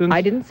absence...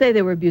 I didn't say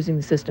they were abusing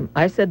the system.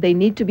 I said they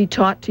need to be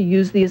taught to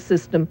use the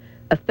system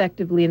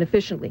effectively and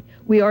efficiently.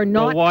 We are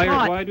not why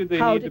taught do they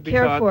how need to to be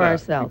care taught for that?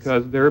 ourselves.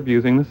 Because they're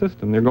abusing the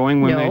system. They're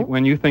going No.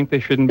 when you think they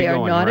shouldn't They be are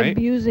going, not right?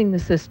 abusing the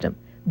system.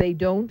 They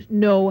don't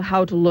know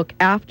how to look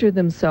after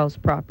themselves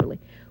properly.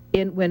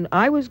 When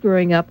I was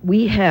growing up,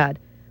 we had,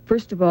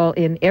 first of all,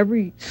 in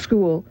every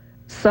school,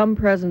 some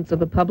presence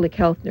of a public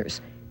health nurse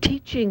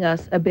teaching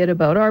us a bit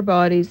about our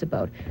bodies,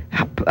 about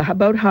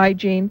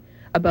hygiene,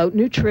 about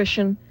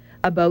nutrition,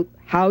 about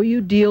how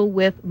you deal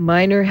with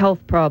minor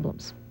health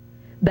problems.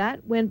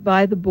 That went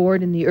by the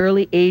board in the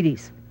early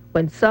 80s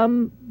when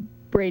some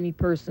brainy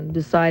person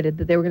decided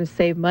that they were going to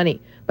save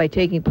money by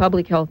taking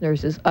public health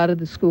nurses out of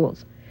the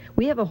schools.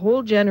 We have a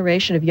whole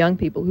generation of young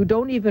people who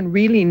don't even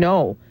really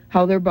know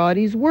how their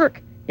bodies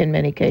work in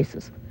many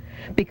cases.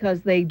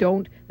 because they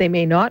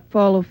may not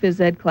follow phys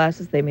ed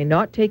classes, they may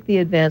not take the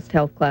advanced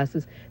health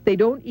classes, they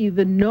don't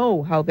even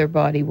know how their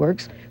body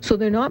works, so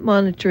they're not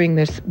monitoring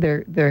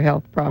their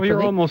health properly. Well,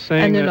 you're almost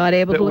saying and they're not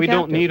able to look we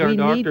don't need our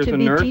doctors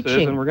and nurses,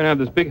 and we're going to have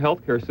this big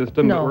healthcare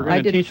system, but we're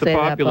going to teach the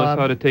populace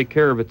how to take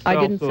care of itself, I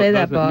didn't say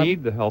that, Bob.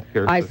 Need the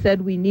healthcare system. I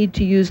said we need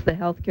to use the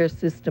healthcare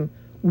system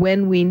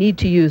when we need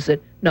to use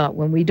it, not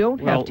when we don't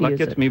have to use it. Well, that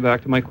gets me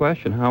back to my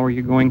question. How are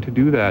you going to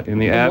do that in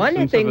the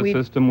absence of a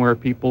system where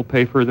people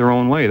pay for their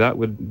own way? That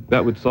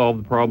would solve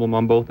the problem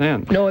on both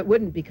ends. No, it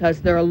wouldn't,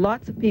 because there are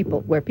lots of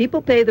people where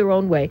people pay their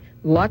own way,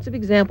 lots of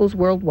examples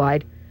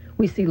worldwide.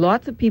 We see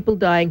lots of people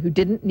dying who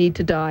didn't need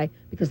to die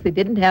because they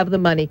didn't have the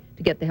money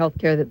to get the health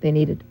care that they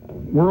needed.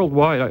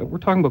 Worldwide, we're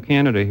talking about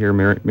Canada here,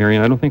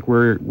 Marion. I don't think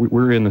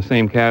we're in the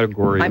same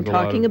category. I'm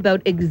talking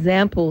about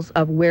examples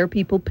of where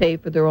people pay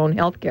for their own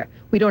health care.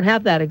 We don't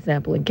have that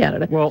example in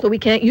Canada, so we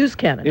can't use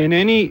Canada. In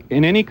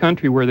any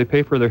country where they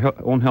pay for their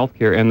own health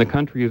care and the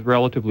country is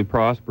relatively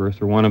prosperous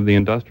or one of the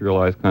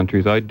industrialized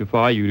countries, I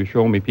defy you to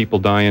show me people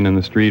dying in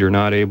the street or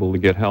not able to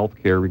get health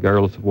care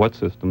regardless of what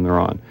system they're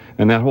on.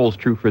 And that holds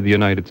true for the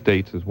United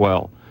States as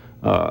well.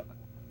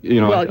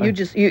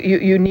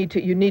 You need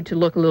to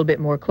look a little bit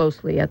more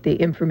closely at the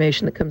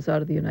information that comes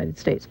out of the United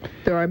States.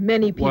 There are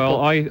many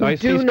people who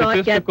do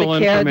not get the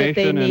care that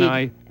they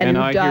need and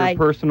who die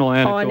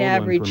on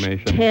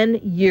average 10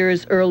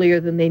 years earlier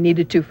than they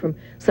needed to from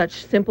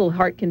such simple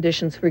heart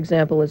conditions, for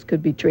example, as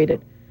could be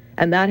treated.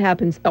 And that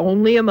happens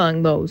only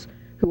among those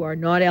who are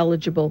not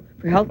eligible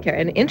for health care.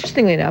 And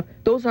interestingly enough,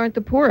 those aren't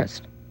the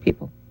poorest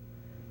people.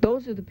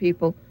 Those are the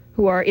people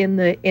who are in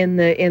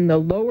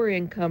the lower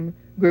income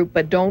group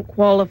but don't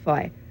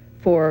qualify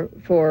for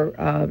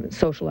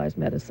socialized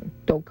medicine,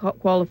 don't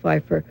qualify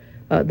for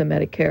the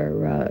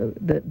Medicare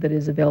that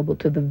is available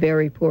to the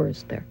very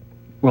poorest there.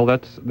 Well,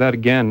 that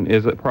again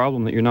is a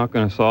problem that you're not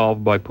going to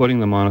solve by putting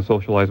them on a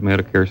socialized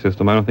Medicare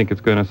system. I don't think it's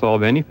going to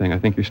solve anything. I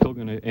think you're still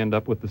going to end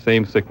up with the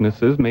same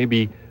sicknesses,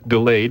 maybe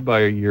delayed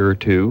by a year or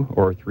 2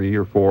 or 3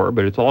 or 4,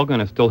 but it's all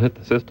going to still hit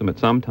the system at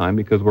some time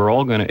because we're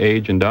all going to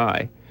age and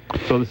die.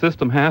 So the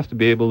system has to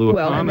be able to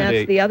accommodate. Well, and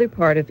that's the other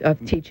part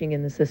of teaching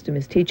in the system,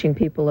 is teaching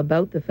people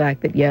about the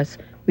fact that, yes,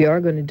 we are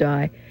going to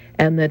die,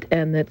 and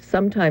that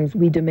sometimes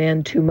we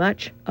demand too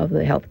much of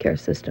the healthcare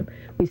system.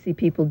 We see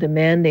people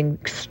demanding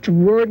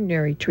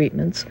extraordinary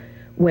treatments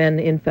when,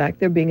 in fact,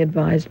 they're being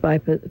advised by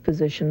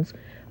physicians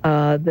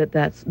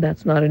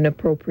that's not an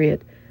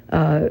appropriate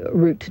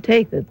route to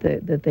take,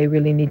 that they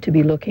really need to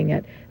be looking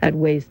at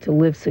ways to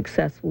live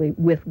successfully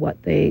with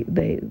what the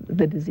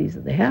disease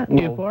that they have.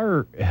 If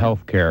our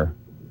health care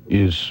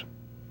is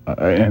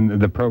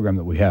and the program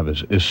that we have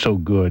is so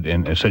good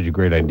and is such a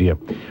great idea,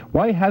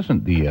 why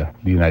hasn't the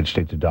United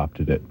States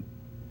adopted it?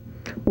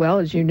 Well,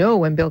 as you know,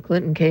 when Bill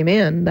Clinton came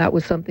in, that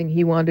was something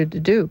he wanted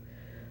to do.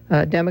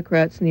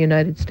 Democrats in the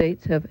United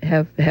States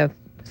have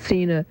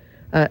seen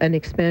an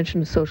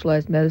expansion of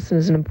socialized medicine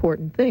as an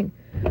important thing.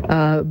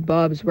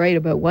 Bob's right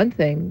about one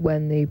thing: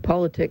 when the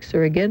politics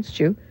are against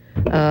you,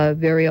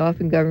 very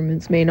often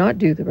governments may not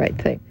do the right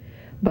thing.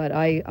 But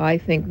I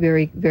think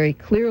very, very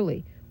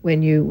clearly,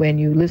 when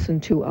you listen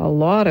to a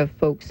lot of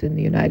folks in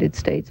the United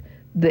States,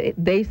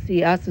 they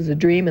see us as a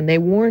dream, and they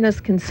warn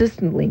us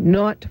consistently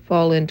not to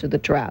fall into the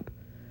trap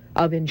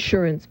of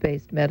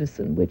insurance-based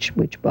medicine,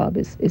 which Bob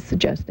is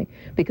suggesting,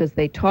 because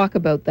they talk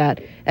about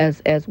that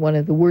as one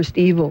of the worst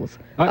evils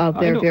of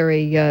their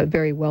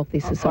very wealthy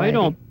society. I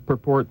don't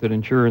purport that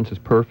insurance is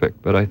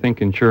perfect, but I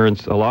think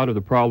insurance, a lot of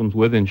the problems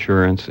with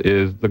insurance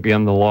is,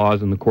 again, the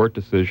laws and the court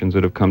decisions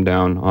that have come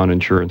down on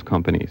insurance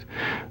companies.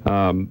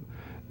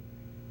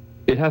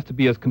 It has to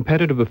be as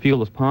competitive a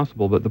field as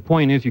possible, but the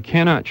point is you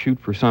cannot shoot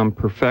for some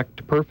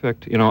perfect,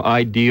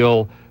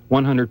 ideal,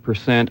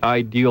 100%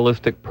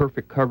 idealistic,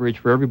 perfect coverage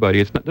for everybody.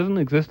 It doesn't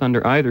exist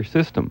under either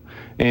system.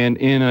 And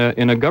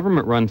in a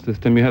government-run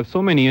system, you have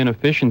so many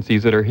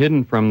inefficiencies that are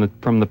hidden from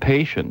the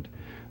patient,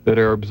 that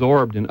are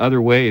absorbed in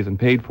other ways and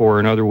paid for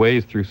in other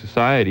ways through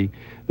society,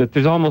 that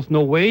there's almost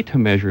no way to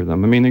measure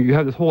them. I mean, you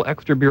have this whole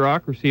extra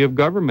bureaucracy of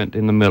government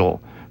in the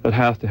middle that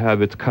has to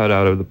have its cut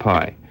out of the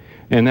pie,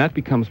 and that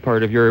becomes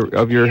part of your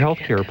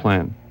healthcare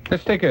plan.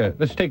 Let's take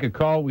a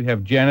call. We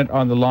have Janet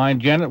on the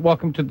line. Janet,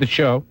 welcome to the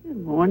show.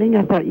 Good morning.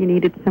 I thought you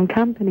needed some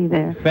company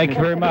there. Thank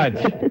you very much.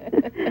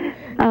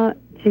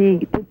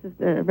 Gee, this is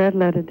the red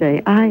letter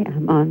day. I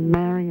am on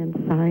Marion's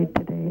side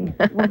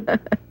today.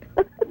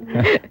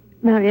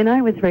 Marion,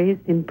 I was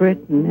raised in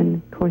Britain,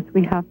 and of course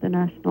we have the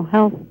National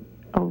Health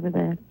over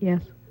there.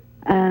 Yes.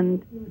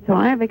 And so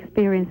I have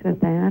experience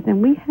with that,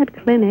 and we had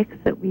clinics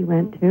that we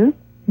went to,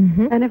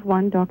 and if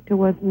one doctor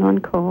wasn't on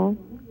call,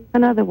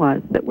 another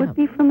was, that would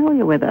be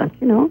familiar with us,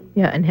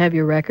 Yeah, and have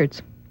your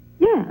records.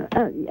 Yeah,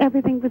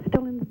 everything was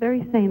still in the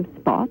very same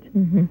spot,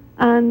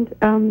 and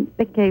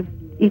they gave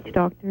each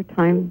doctor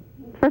time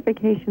for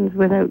vacations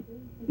without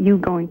you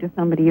going to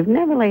somebody you've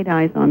never laid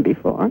eyes on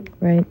before.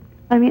 Right.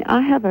 I mean,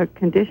 I have a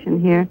condition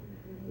here,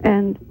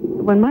 and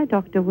when my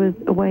doctor was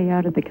away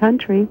out of the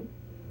country,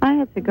 I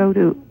had to go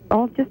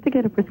just to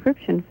get a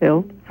prescription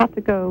filled, had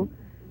to go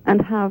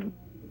and have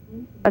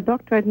a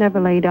doctor I'd never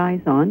laid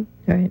eyes on,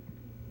 Right.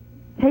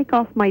 take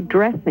off my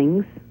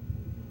dressings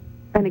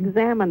and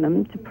examine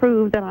them to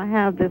prove that I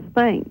have this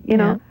thing. You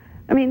know,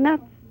 I mean,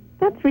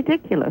 that's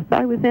ridiculous.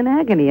 I was in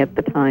agony at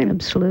the time.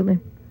 Absolutely.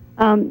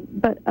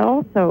 But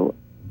also,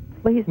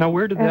 please. Now,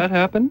 where did that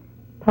happen?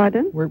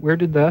 Pardon? Where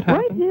did that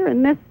happen? Right here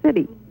in this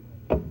city.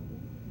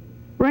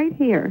 Right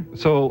here.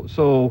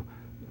 So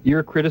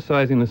you're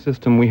criticizing the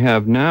system we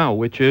have now,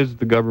 which is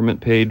the government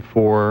paid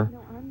for.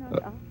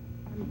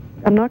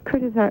 I'm not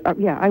criticizing.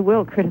 Yeah, I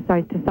will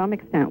criticize to some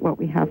extent what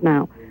we have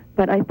now,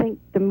 but I think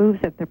the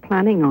moves that they're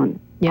planning on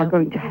are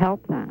going to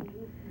help that.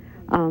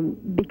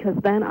 Because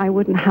then I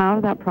wouldn't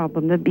have that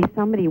problem. There'd be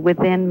somebody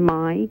within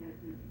my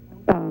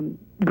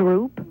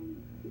group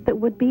that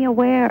would be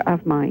aware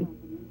of my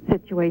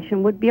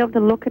situation, would be able to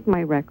look at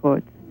my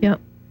records,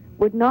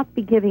 would not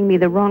be giving me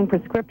the wrong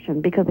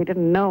prescription because they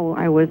didn't know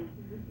I was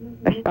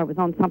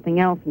on something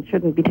else and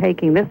shouldn't be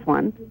taking this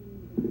one.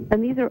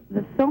 And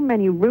there's so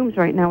many rooms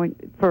right now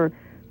for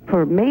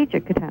major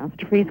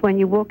catastrophes when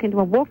you walk into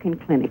a walk-in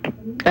clinic.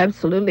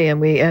 Absolutely,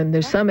 and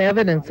there's some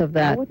evidence of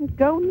that. I wouldn't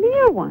go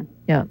near one.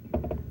 Yeah.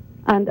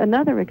 And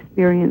another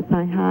experience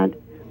I had,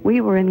 we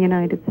were in the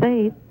United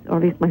States, or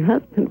at least my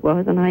husband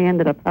was, and I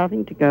ended up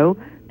having to go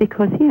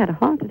because he had a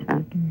heart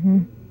attack.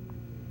 Mm-hmm.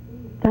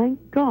 Thank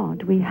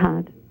God we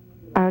had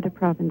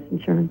out-of-province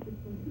insurance,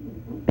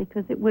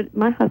 because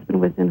my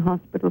husband was in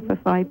hospital for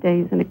 5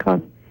 days, and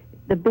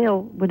the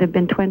bill would have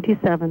been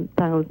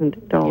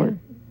 $27,000.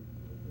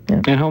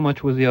 Yeah. And how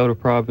much was the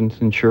out-of-province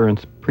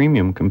insurance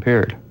premium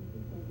compared?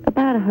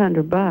 About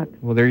 $100.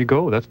 Well, there you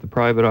go. That's the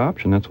private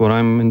option. That's what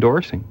I'm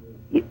endorsing.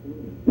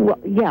 Well,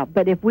 yeah,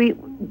 but do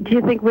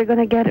you think we're going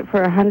to get it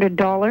for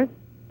 $100?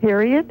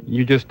 Period.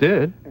 You just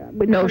did.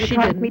 No, she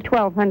cost didn't. me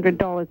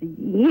 $1,200 a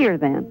year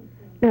then.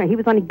 No, he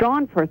was only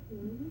gone for,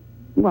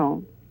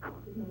 well,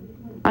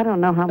 I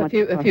don't know how much.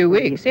 A few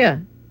weeks, yeah.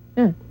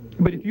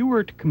 But if you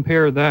were to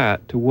compare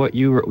that to what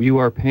you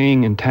are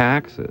paying in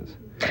taxes.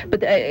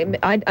 But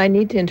I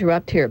need to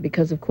interrupt here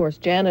because, of course,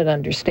 Janet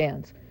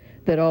understands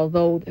that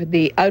although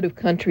the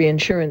out-of-country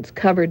insurance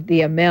covered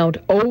the amount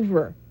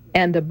over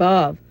and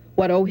above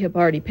what OHIP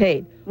already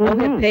paid,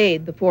 OHIP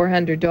paid the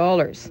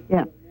 $400.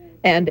 Yeah.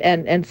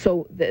 And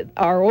so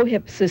our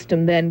OHIP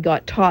system then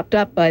got topped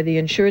up by the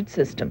insured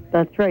system.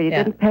 That's right. It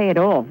didn't pay at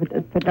all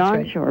for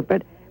darn right. sure.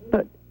 But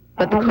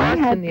the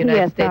costs in the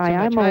United States are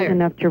much I'm higher. old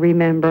enough to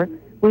remember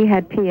we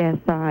had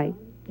PSI.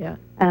 Yeah.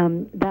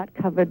 That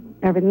covered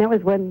everything. That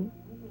was when,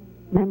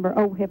 remember,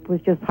 OHIP was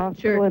just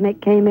hospital, Sure. and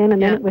it came in,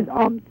 and then it was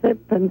OMSIP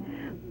and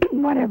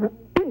whatever.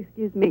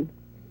 Excuse me.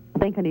 I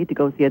think I need to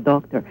go see a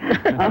doctor.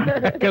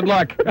 Good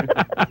luck.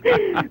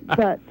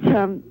 But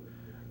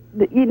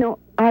you know,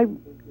 I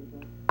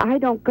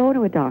don't go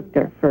to a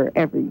doctor for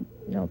every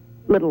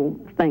little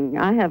thing.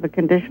 I have a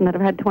condition that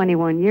I've had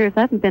 21 years.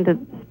 I haven't been to a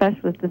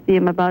specialist to see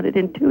him about it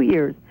in 2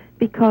 years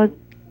because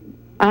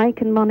I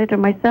can monitor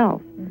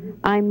myself.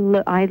 I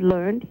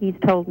learned. He's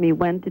told me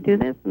when to do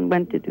this and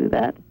when to do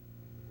that.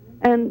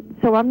 And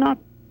so I'm not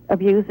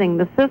abusing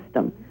the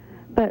system.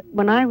 But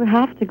when I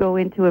have to go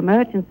into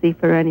emergency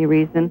for any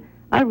reason,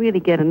 I really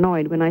get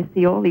annoyed when I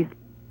see all these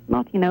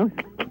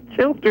snotty-nosed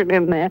children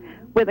in there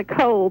with a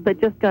cold that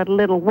just got a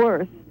little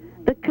worse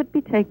that could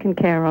be taken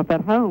care of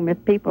at home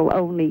if people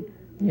only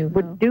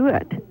would do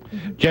it.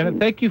 Janet,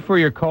 thank you for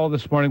your call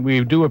this morning.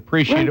 We do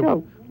appreciate it.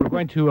 We're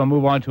going to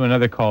move on to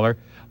another caller.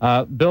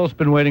 Bill's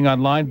been waiting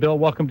online. Bill,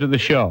 welcome to the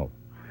show.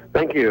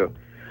 Thank you.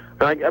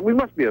 We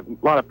must be a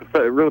lot of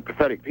really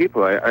pathetic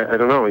people. I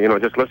don't know,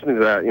 just listening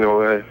to that,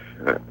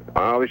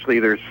 obviously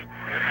there's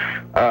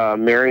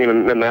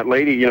Marion and that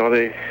lady,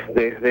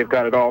 they've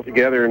got it all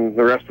together, and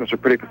the rest of us are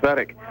pretty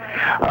pathetic.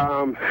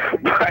 But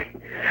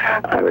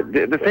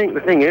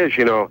the thing is,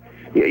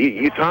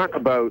 you talk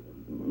about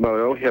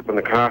OHIP and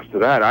the cost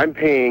of that. I'm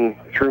paying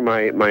through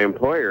my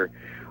employer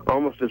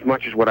almost as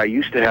much as what I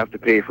used to have to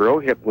pay for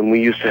OHIP when we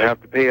used to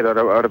have to pay it out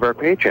of our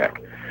paycheck.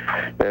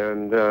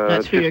 And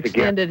that's for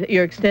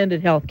your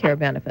extended health care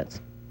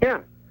benefits.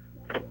 Yeah.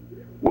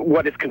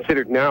 What is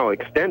considered now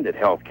extended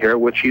health care,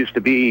 which used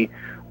to be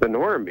the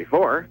norm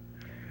before.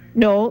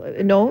 No,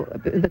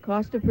 the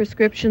cost of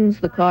prescriptions,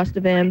 the cost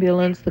of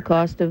ambulance, the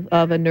cost of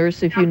a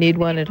nurse if you need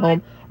one at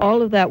home,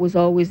 all of that was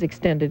always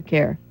extended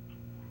care.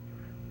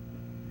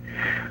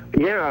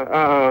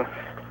 Yeah,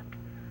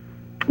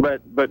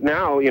 but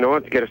now,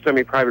 to get a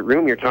semi-private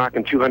room, you're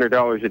talking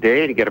 $200 a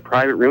day. To get a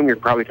private room, you're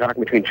probably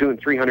talking between $200 and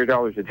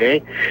 $300 a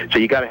day. So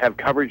you got to have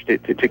coverage to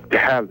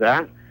have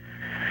that.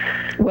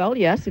 Well,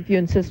 yes, if you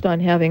insist on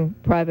having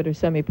private or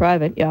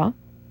semi-private, yeah.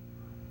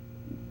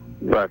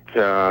 But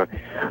well,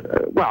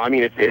 I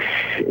mean, it's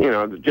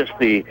just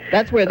the.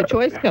 That's where the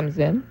choice comes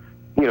in.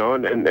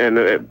 And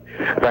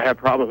if I have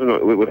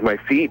problems with my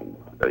feet,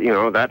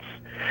 that's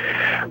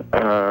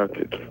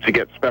to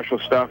get special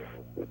stuff.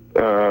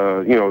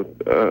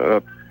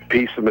 A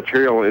piece of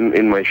material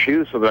in my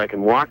shoes so that I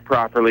can walk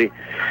properly.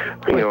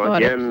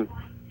 Again,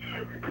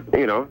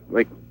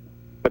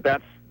 but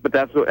that's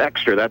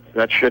extra.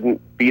 That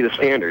shouldn't be the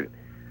standard.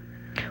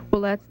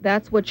 Well,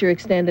 that's what your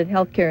extended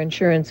health care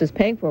insurance is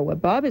paying for.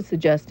 What Bob is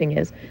suggesting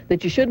is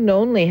that you shouldn't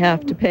only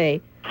have to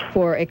pay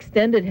for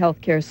extended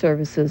health care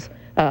services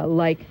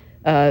like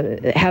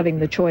having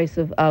the choice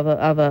of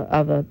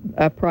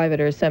a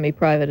private or a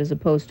semi-private as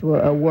opposed to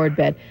a ward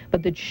bed,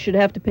 but that you should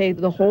have to pay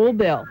the whole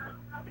bill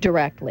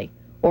directly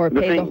or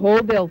pay the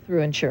whole bill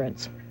through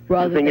insurance.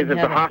 The thing is, if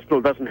the hospital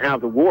doesn't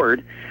have the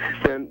ward,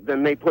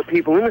 then they put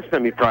people in the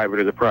semi-private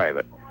or the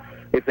private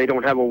if they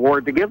don't have a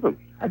ward to give them.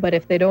 But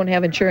if they don't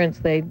have insurance,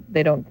 they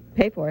don't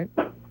pay for it.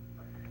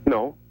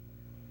 No.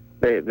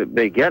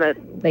 They get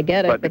it. They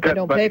get it, but they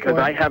don't pay for it. Because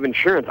I have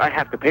insurance, I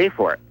have to pay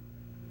for it.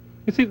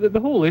 You see, the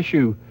whole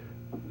issue,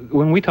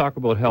 when we talk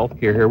about health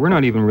care here, we're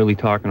not even really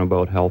talking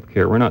about health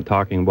care. We're not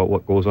talking about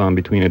what goes on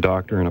between a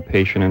doctor and a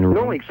patient in a room.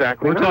 No,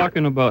 exactly We're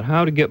talking about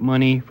how to get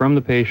money from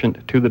the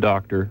patient to the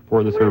doctor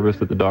for the service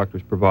that the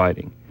doctor's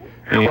providing.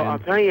 And well, I'll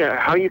tell you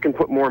how you can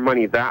put more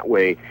money that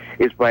way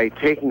is by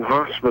taking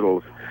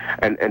hospitals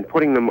and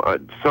putting them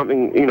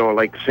something,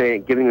 like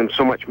saying, giving them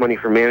so much money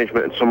for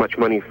management and so much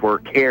money for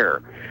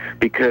care.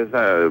 Because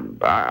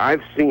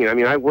I've seen,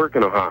 I work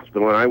in a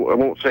hospital, and I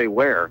won't say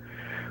where.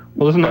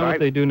 Well, isn't that what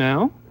they do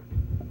now?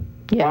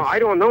 Yes. Well, I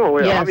don't know.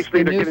 Yes,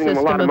 obviously, they're giving them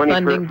a lot of money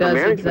for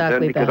management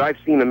exactly because I've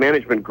seen the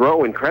management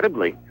grow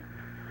incredibly.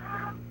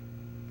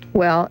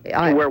 Well,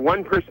 where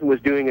one person was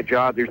doing a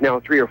job, there's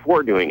now 3 or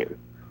 4 doing it.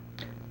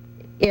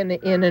 In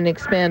an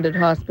expanded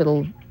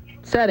hospital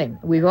setting.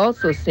 We've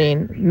also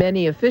seen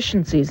many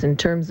efficiencies in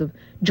terms of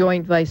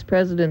joint vice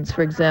presidents,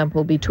 for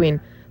example,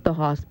 between the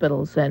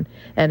hospitals and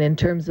in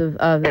terms of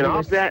and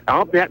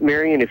I'll bet,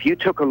 Marion, if you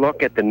took a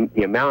look at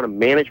the amount of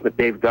management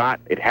they've got,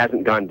 it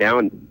hasn't gone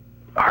down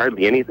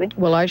hardly anything.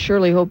 Well, I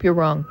surely hope you're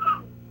wrong.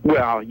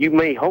 Well, you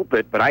may hope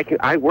it, but I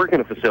work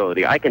in a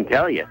facility. I can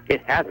tell you,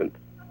 it hasn't.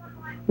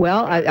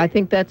 Well, I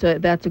think that's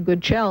a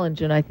good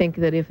challenge, and I think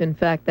that if in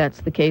fact that's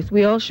the case,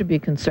 we all should be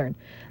concerned.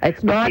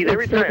 It's not.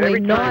 It's certainly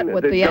not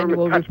what the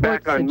annual report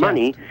suggests. Back on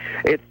money,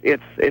 it's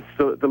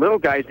the little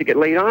guys that get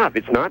laid off.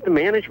 It's not the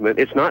management.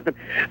 It's not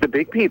the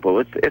big people.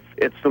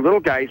 It's the little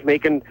guys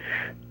making,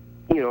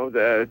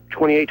 the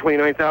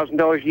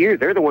 $28,000-$29,000 a year.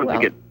 They're the ones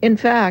that get. In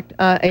fact,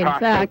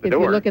 if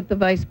you look at the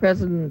vice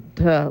president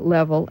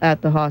level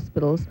at the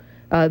hospitals,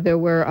 there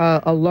were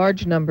a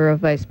large number of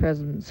vice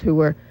presidents who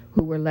were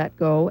let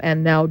go,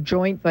 and now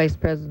joint vice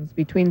presidents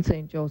between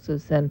St.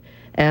 Joseph's and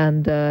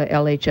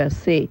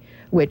LHSC,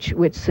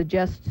 which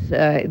suggests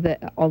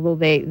that although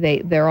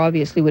there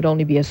obviously would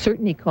only be a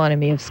certain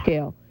economy of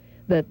scale,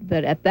 that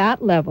at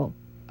that level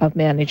of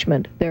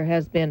management there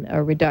has been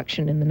a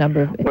reduction in the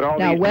number of. But all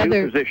these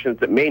new positions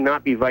that may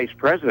not be vice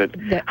president,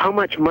 how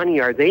much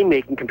money are they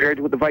making compared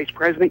to what the vice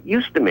president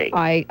used to make?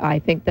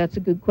 I think that's a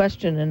good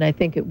question, and I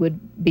think it would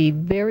be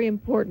very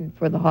important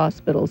for the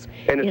hospitals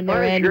in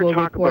their annual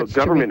reports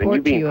to report to you about that. And as far as you're talking about government and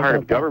you being part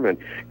of government,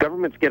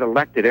 governments get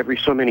elected every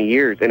so many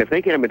years, and if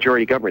they get a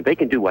majority government, they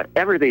can do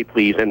whatever they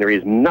please, and there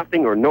is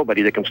nothing or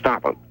nobody that can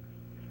stop them.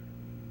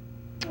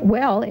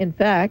 Well, in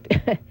fact,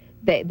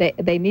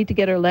 they need to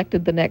get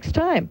elected the next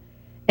time.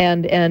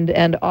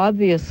 And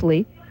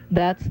obviously,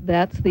 that's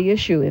the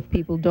issue. If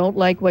people don't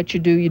like what you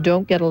do, you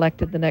don't get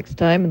elected the next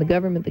time, and the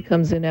government that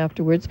comes in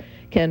afterwards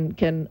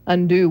can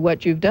undo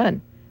what you've done.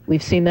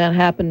 We've seen that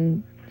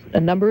happen a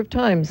number of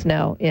times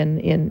now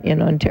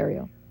in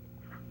Ontario.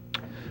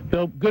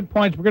 Bill, good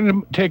points. We're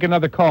going to take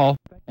another call.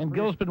 And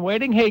Gil's been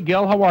waiting. Hey,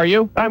 Gil, how are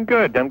you? I'm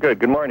good.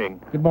 Good morning.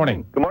 Good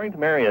morning. Good morning to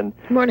Marion.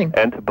 Good morning.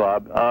 And to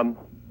Bob.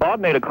 Bob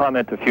made a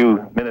comment a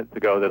few minutes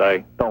ago that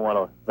I don't want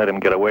to let him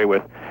get away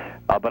with.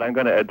 But I'm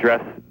going to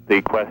address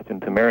the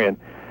question to Marion.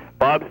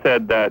 Bob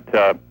said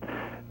that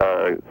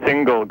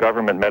single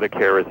government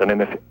Medicare is an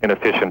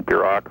inefficient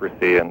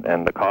bureaucracy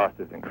and the cost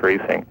is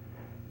increasing.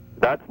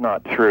 That's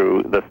not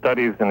true. The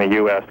studies in the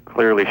U.S.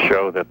 clearly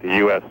show that the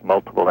U.S.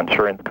 multiple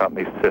insurance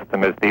company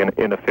system is the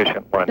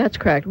inefficient one. That's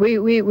correct.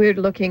 We're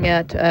looking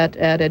at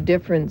a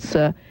difference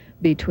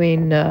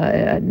between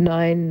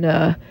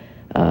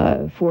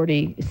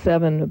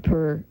 947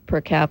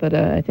 per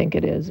capita, I think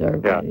it is,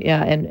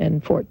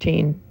 and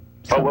 14.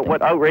 But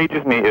what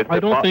outrages me is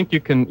I don't think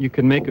you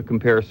can make a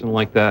comparison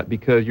like that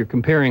because you're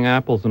comparing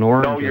apples and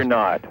oranges. No, you're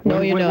not.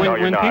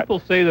 When people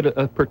say that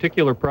a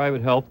particular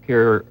private health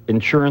care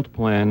insurance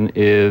plan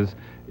is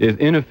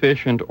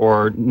inefficient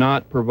or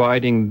not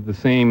providing the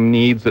same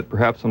needs that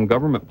perhaps some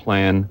government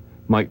plan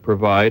might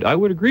provide, I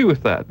would agree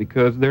with that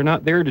because they're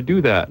not there to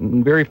do that.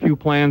 And very few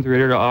plans are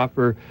there to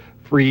offer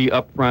free,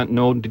 upfront,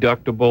 no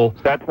deductible.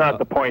 That's not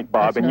the point,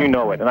 Bob, and you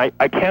know it. And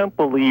I can't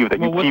believe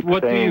that you keep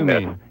saying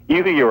this.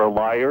 Either you're a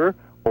liar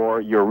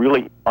or you're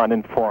really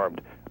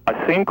uninformed. A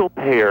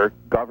single-payer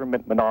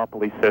government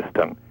monopoly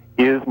system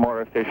is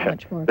more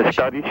efficient. The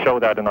studies show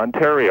that in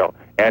Ontario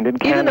and in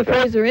Canada. Even the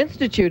Fraser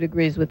Institute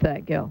agrees with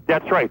that, Gil.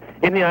 That's right.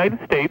 In the United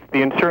States,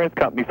 the insurance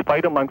companies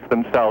fight amongst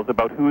themselves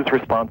about who's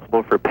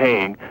responsible for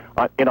paying.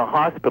 In a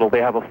hospital,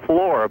 they have a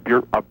floor of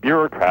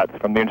bureaucrats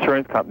from the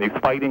insurance companies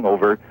fighting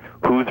over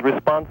who's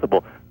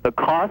responsible. The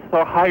costs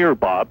are higher,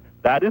 Bob.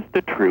 That is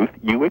the truth.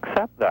 You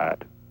accept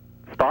that.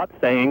 Stop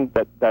saying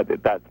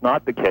that's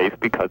not the case,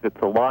 because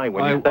it's a lie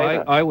when you say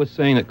that. I was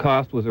saying that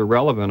cost was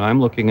irrelevant. I'm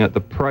looking at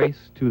the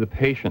price to the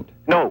patient.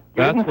 No,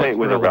 you didn't say it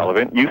was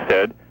irrelevant. You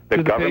said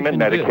that government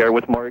Medicare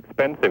was more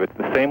expensive. It's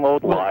the same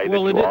old lie that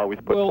you always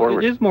put forward. Well,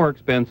 it is more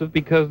expensive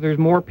because there's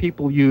more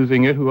people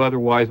using it who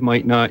otherwise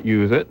might not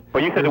use it.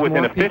 Well, you said it was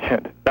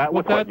inefficient. That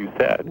was what you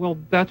said. Well,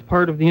 that's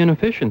part of the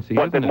inefficiency,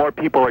 isn't it? More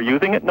people are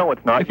using it? No,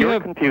 it's not. You're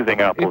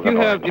confusing apples and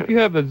oranges. If you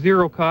have a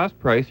zero-cost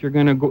price, you're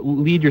going to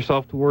lead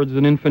yourself towards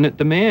an infinite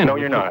demand. No,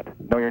 you're not.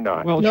 No, you're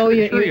not. Well, no,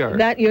 sure you are.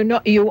 That you're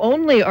not. You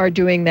only are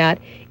doing that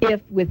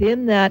if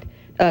within that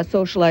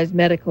socialized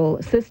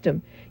medical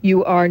system,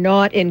 you are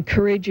not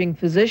encouraging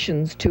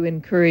physicians to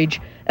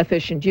encourage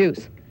efficient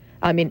use.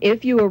 I mean,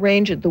 if you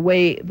arrange it the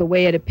way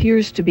it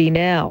appears to be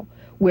now,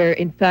 where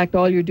in fact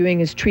all you're doing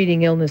is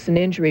treating illness and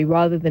injury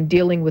rather than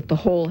dealing with the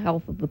whole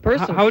health of the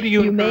person,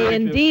 you may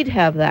indeed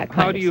have that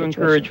kind of situation. How do you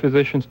encourage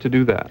physicians to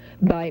do that?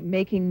 By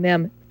making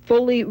them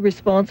fully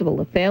responsible,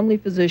 a family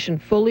physician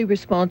fully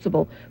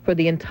responsible for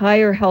the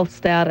entire health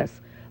status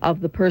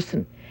of the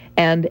person.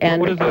 And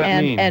what does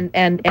that mean?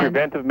 And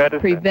preventive medicine.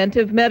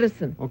 Preventive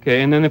medicine.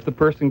 Okay, and then if the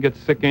person gets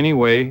sick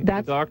anyway,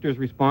 the doctor's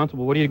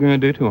responsible. What are you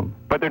going to do to them?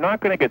 But they're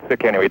not going to get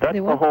sick anyway. That's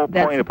the whole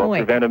point about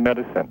preventive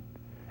medicine,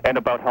 and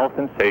about health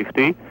and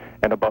safety,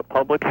 and about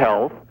public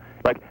health.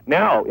 Like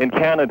now in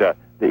Canada,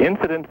 the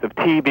incidence of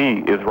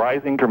TB is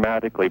rising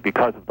dramatically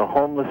because of the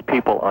homeless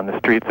people on the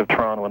streets of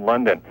Toronto and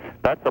London.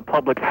 That's a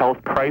public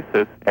health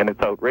crisis, and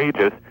it's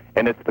outrageous,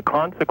 and it's the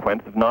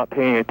consequence of not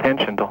paying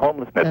attention to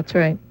homelessness. That's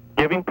right.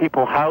 Giving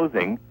people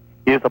housing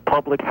is a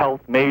public health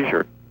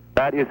measure.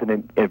 That is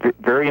a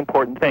very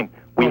important thing.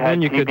 We had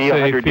TB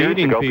 100 years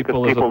ago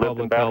because people lived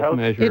in bad houses.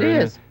 Measure. It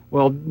is.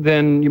 Well,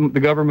 then the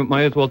government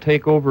might as well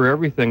take over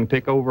everything,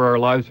 take over our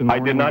lives. And I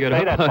did not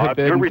say that, Bob.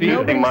 You're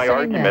reducing my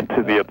argument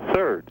to the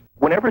absurd.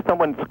 Whenever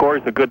someone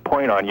scores a good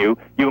point on you,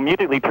 you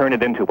immediately turn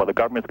it into, well, the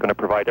government's going to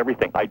provide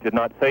everything. I did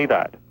not say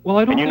that. Well,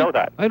 I don't. And you know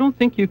that. I don't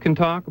think you can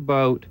talk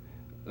about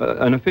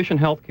an efficient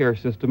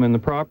healthcare system and the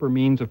proper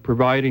means of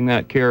providing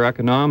that care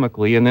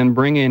economically, and then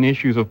bring in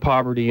issues of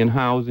poverty and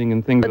housing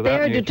and things of that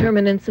nature. But they are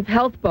determinants of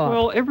health, Bob.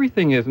 Well,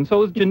 everything is, and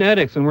so is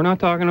genetics, and we're not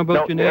talking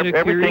about genetics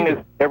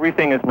here.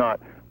 Everything is not.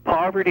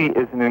 Poverty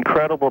is an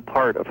incredible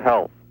part of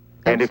health.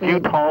 And Absolutely.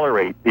 If you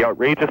tolerate the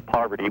outrageous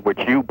poverty, which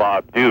you,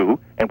 Bob, do,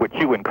 and which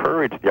you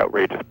encourage the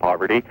outrageous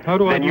poverty,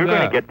 then you're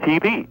going to get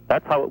TB.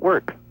 That's how it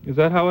works. Is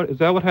that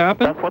what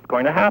happens? That's what's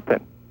going to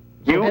happen.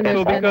 So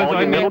because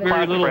I make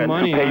very little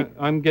money,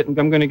 I'm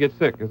going to get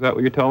sick. Is that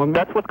what you're telling me?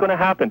 That's what's going to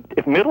happen.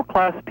 If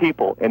middle-class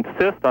people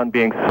insist on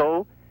being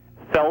so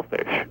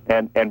selfish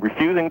and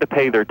refusing to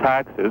pay their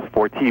taxes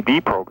for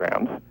TB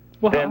programs,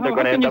 then they're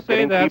going to end up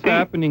getting TB. How can you say that's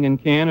happening in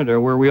Canada,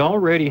 where we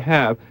already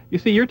have? You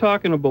see, you're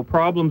talking about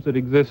problems that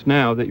exist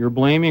now that you're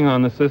blaming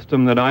on the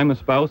system that I'm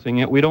espousing,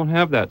 yet we don't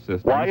have that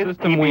system. The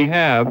system we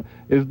have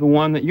is the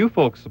one that you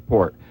folks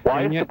support.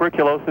 Why has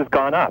tuberculosis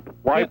gone up?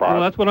 Why, Bob?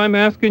 Well, that's what I'm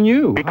asking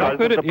you. Because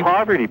of the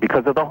poverty,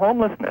 because of the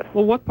homelessness.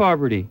 Well, what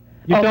poverty?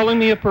 You're telling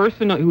me a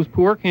person who's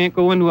poor can't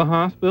go into a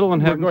hospital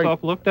and have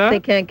himself looked at? They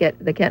can't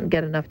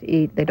get enough to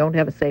eat. They don't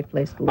have a safe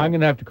place to live. I'm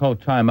going to have to call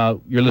time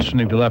out. You're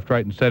listening to Left,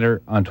 Right, and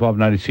Center on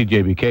 1290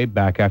 CJBK.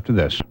 Back after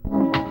this.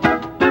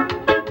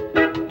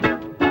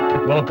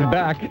 Welcome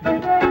back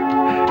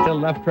to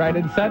Left, Right,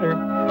 and Center,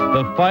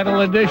 the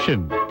final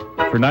edition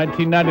for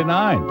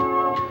 1999.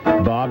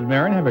 Bob and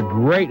Marion, have a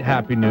great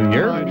Happy New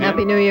Year.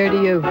 Happy New Year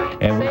to you.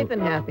 And safe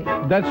and happy.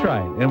 That's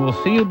right. And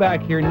we'll see you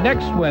back here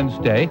next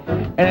Wednesday.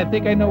 And I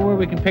think I know where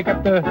we can pick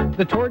up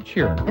the torch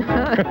here.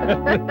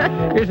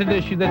 Here's an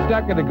issue that's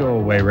not going to go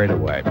away right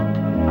away.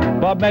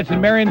 Bob Metz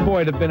and Marion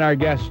Boyd have been our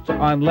guests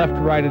on Left,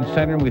 Right, and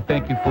Center, and we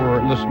thank you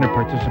for listener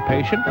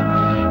participation.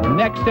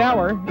 Next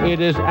hour, it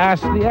is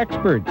Ask the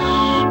Experts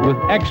with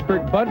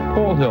expert Bud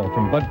Polhill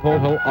from Bud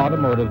Polhill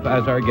Automotive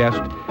as our guest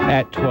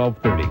at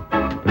 12:30.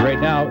 But right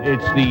now,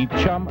 it's the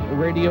Chum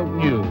Radio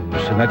News,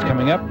 and that's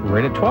coming up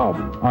right at 12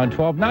 on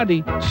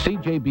 1290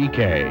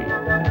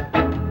 CJBK.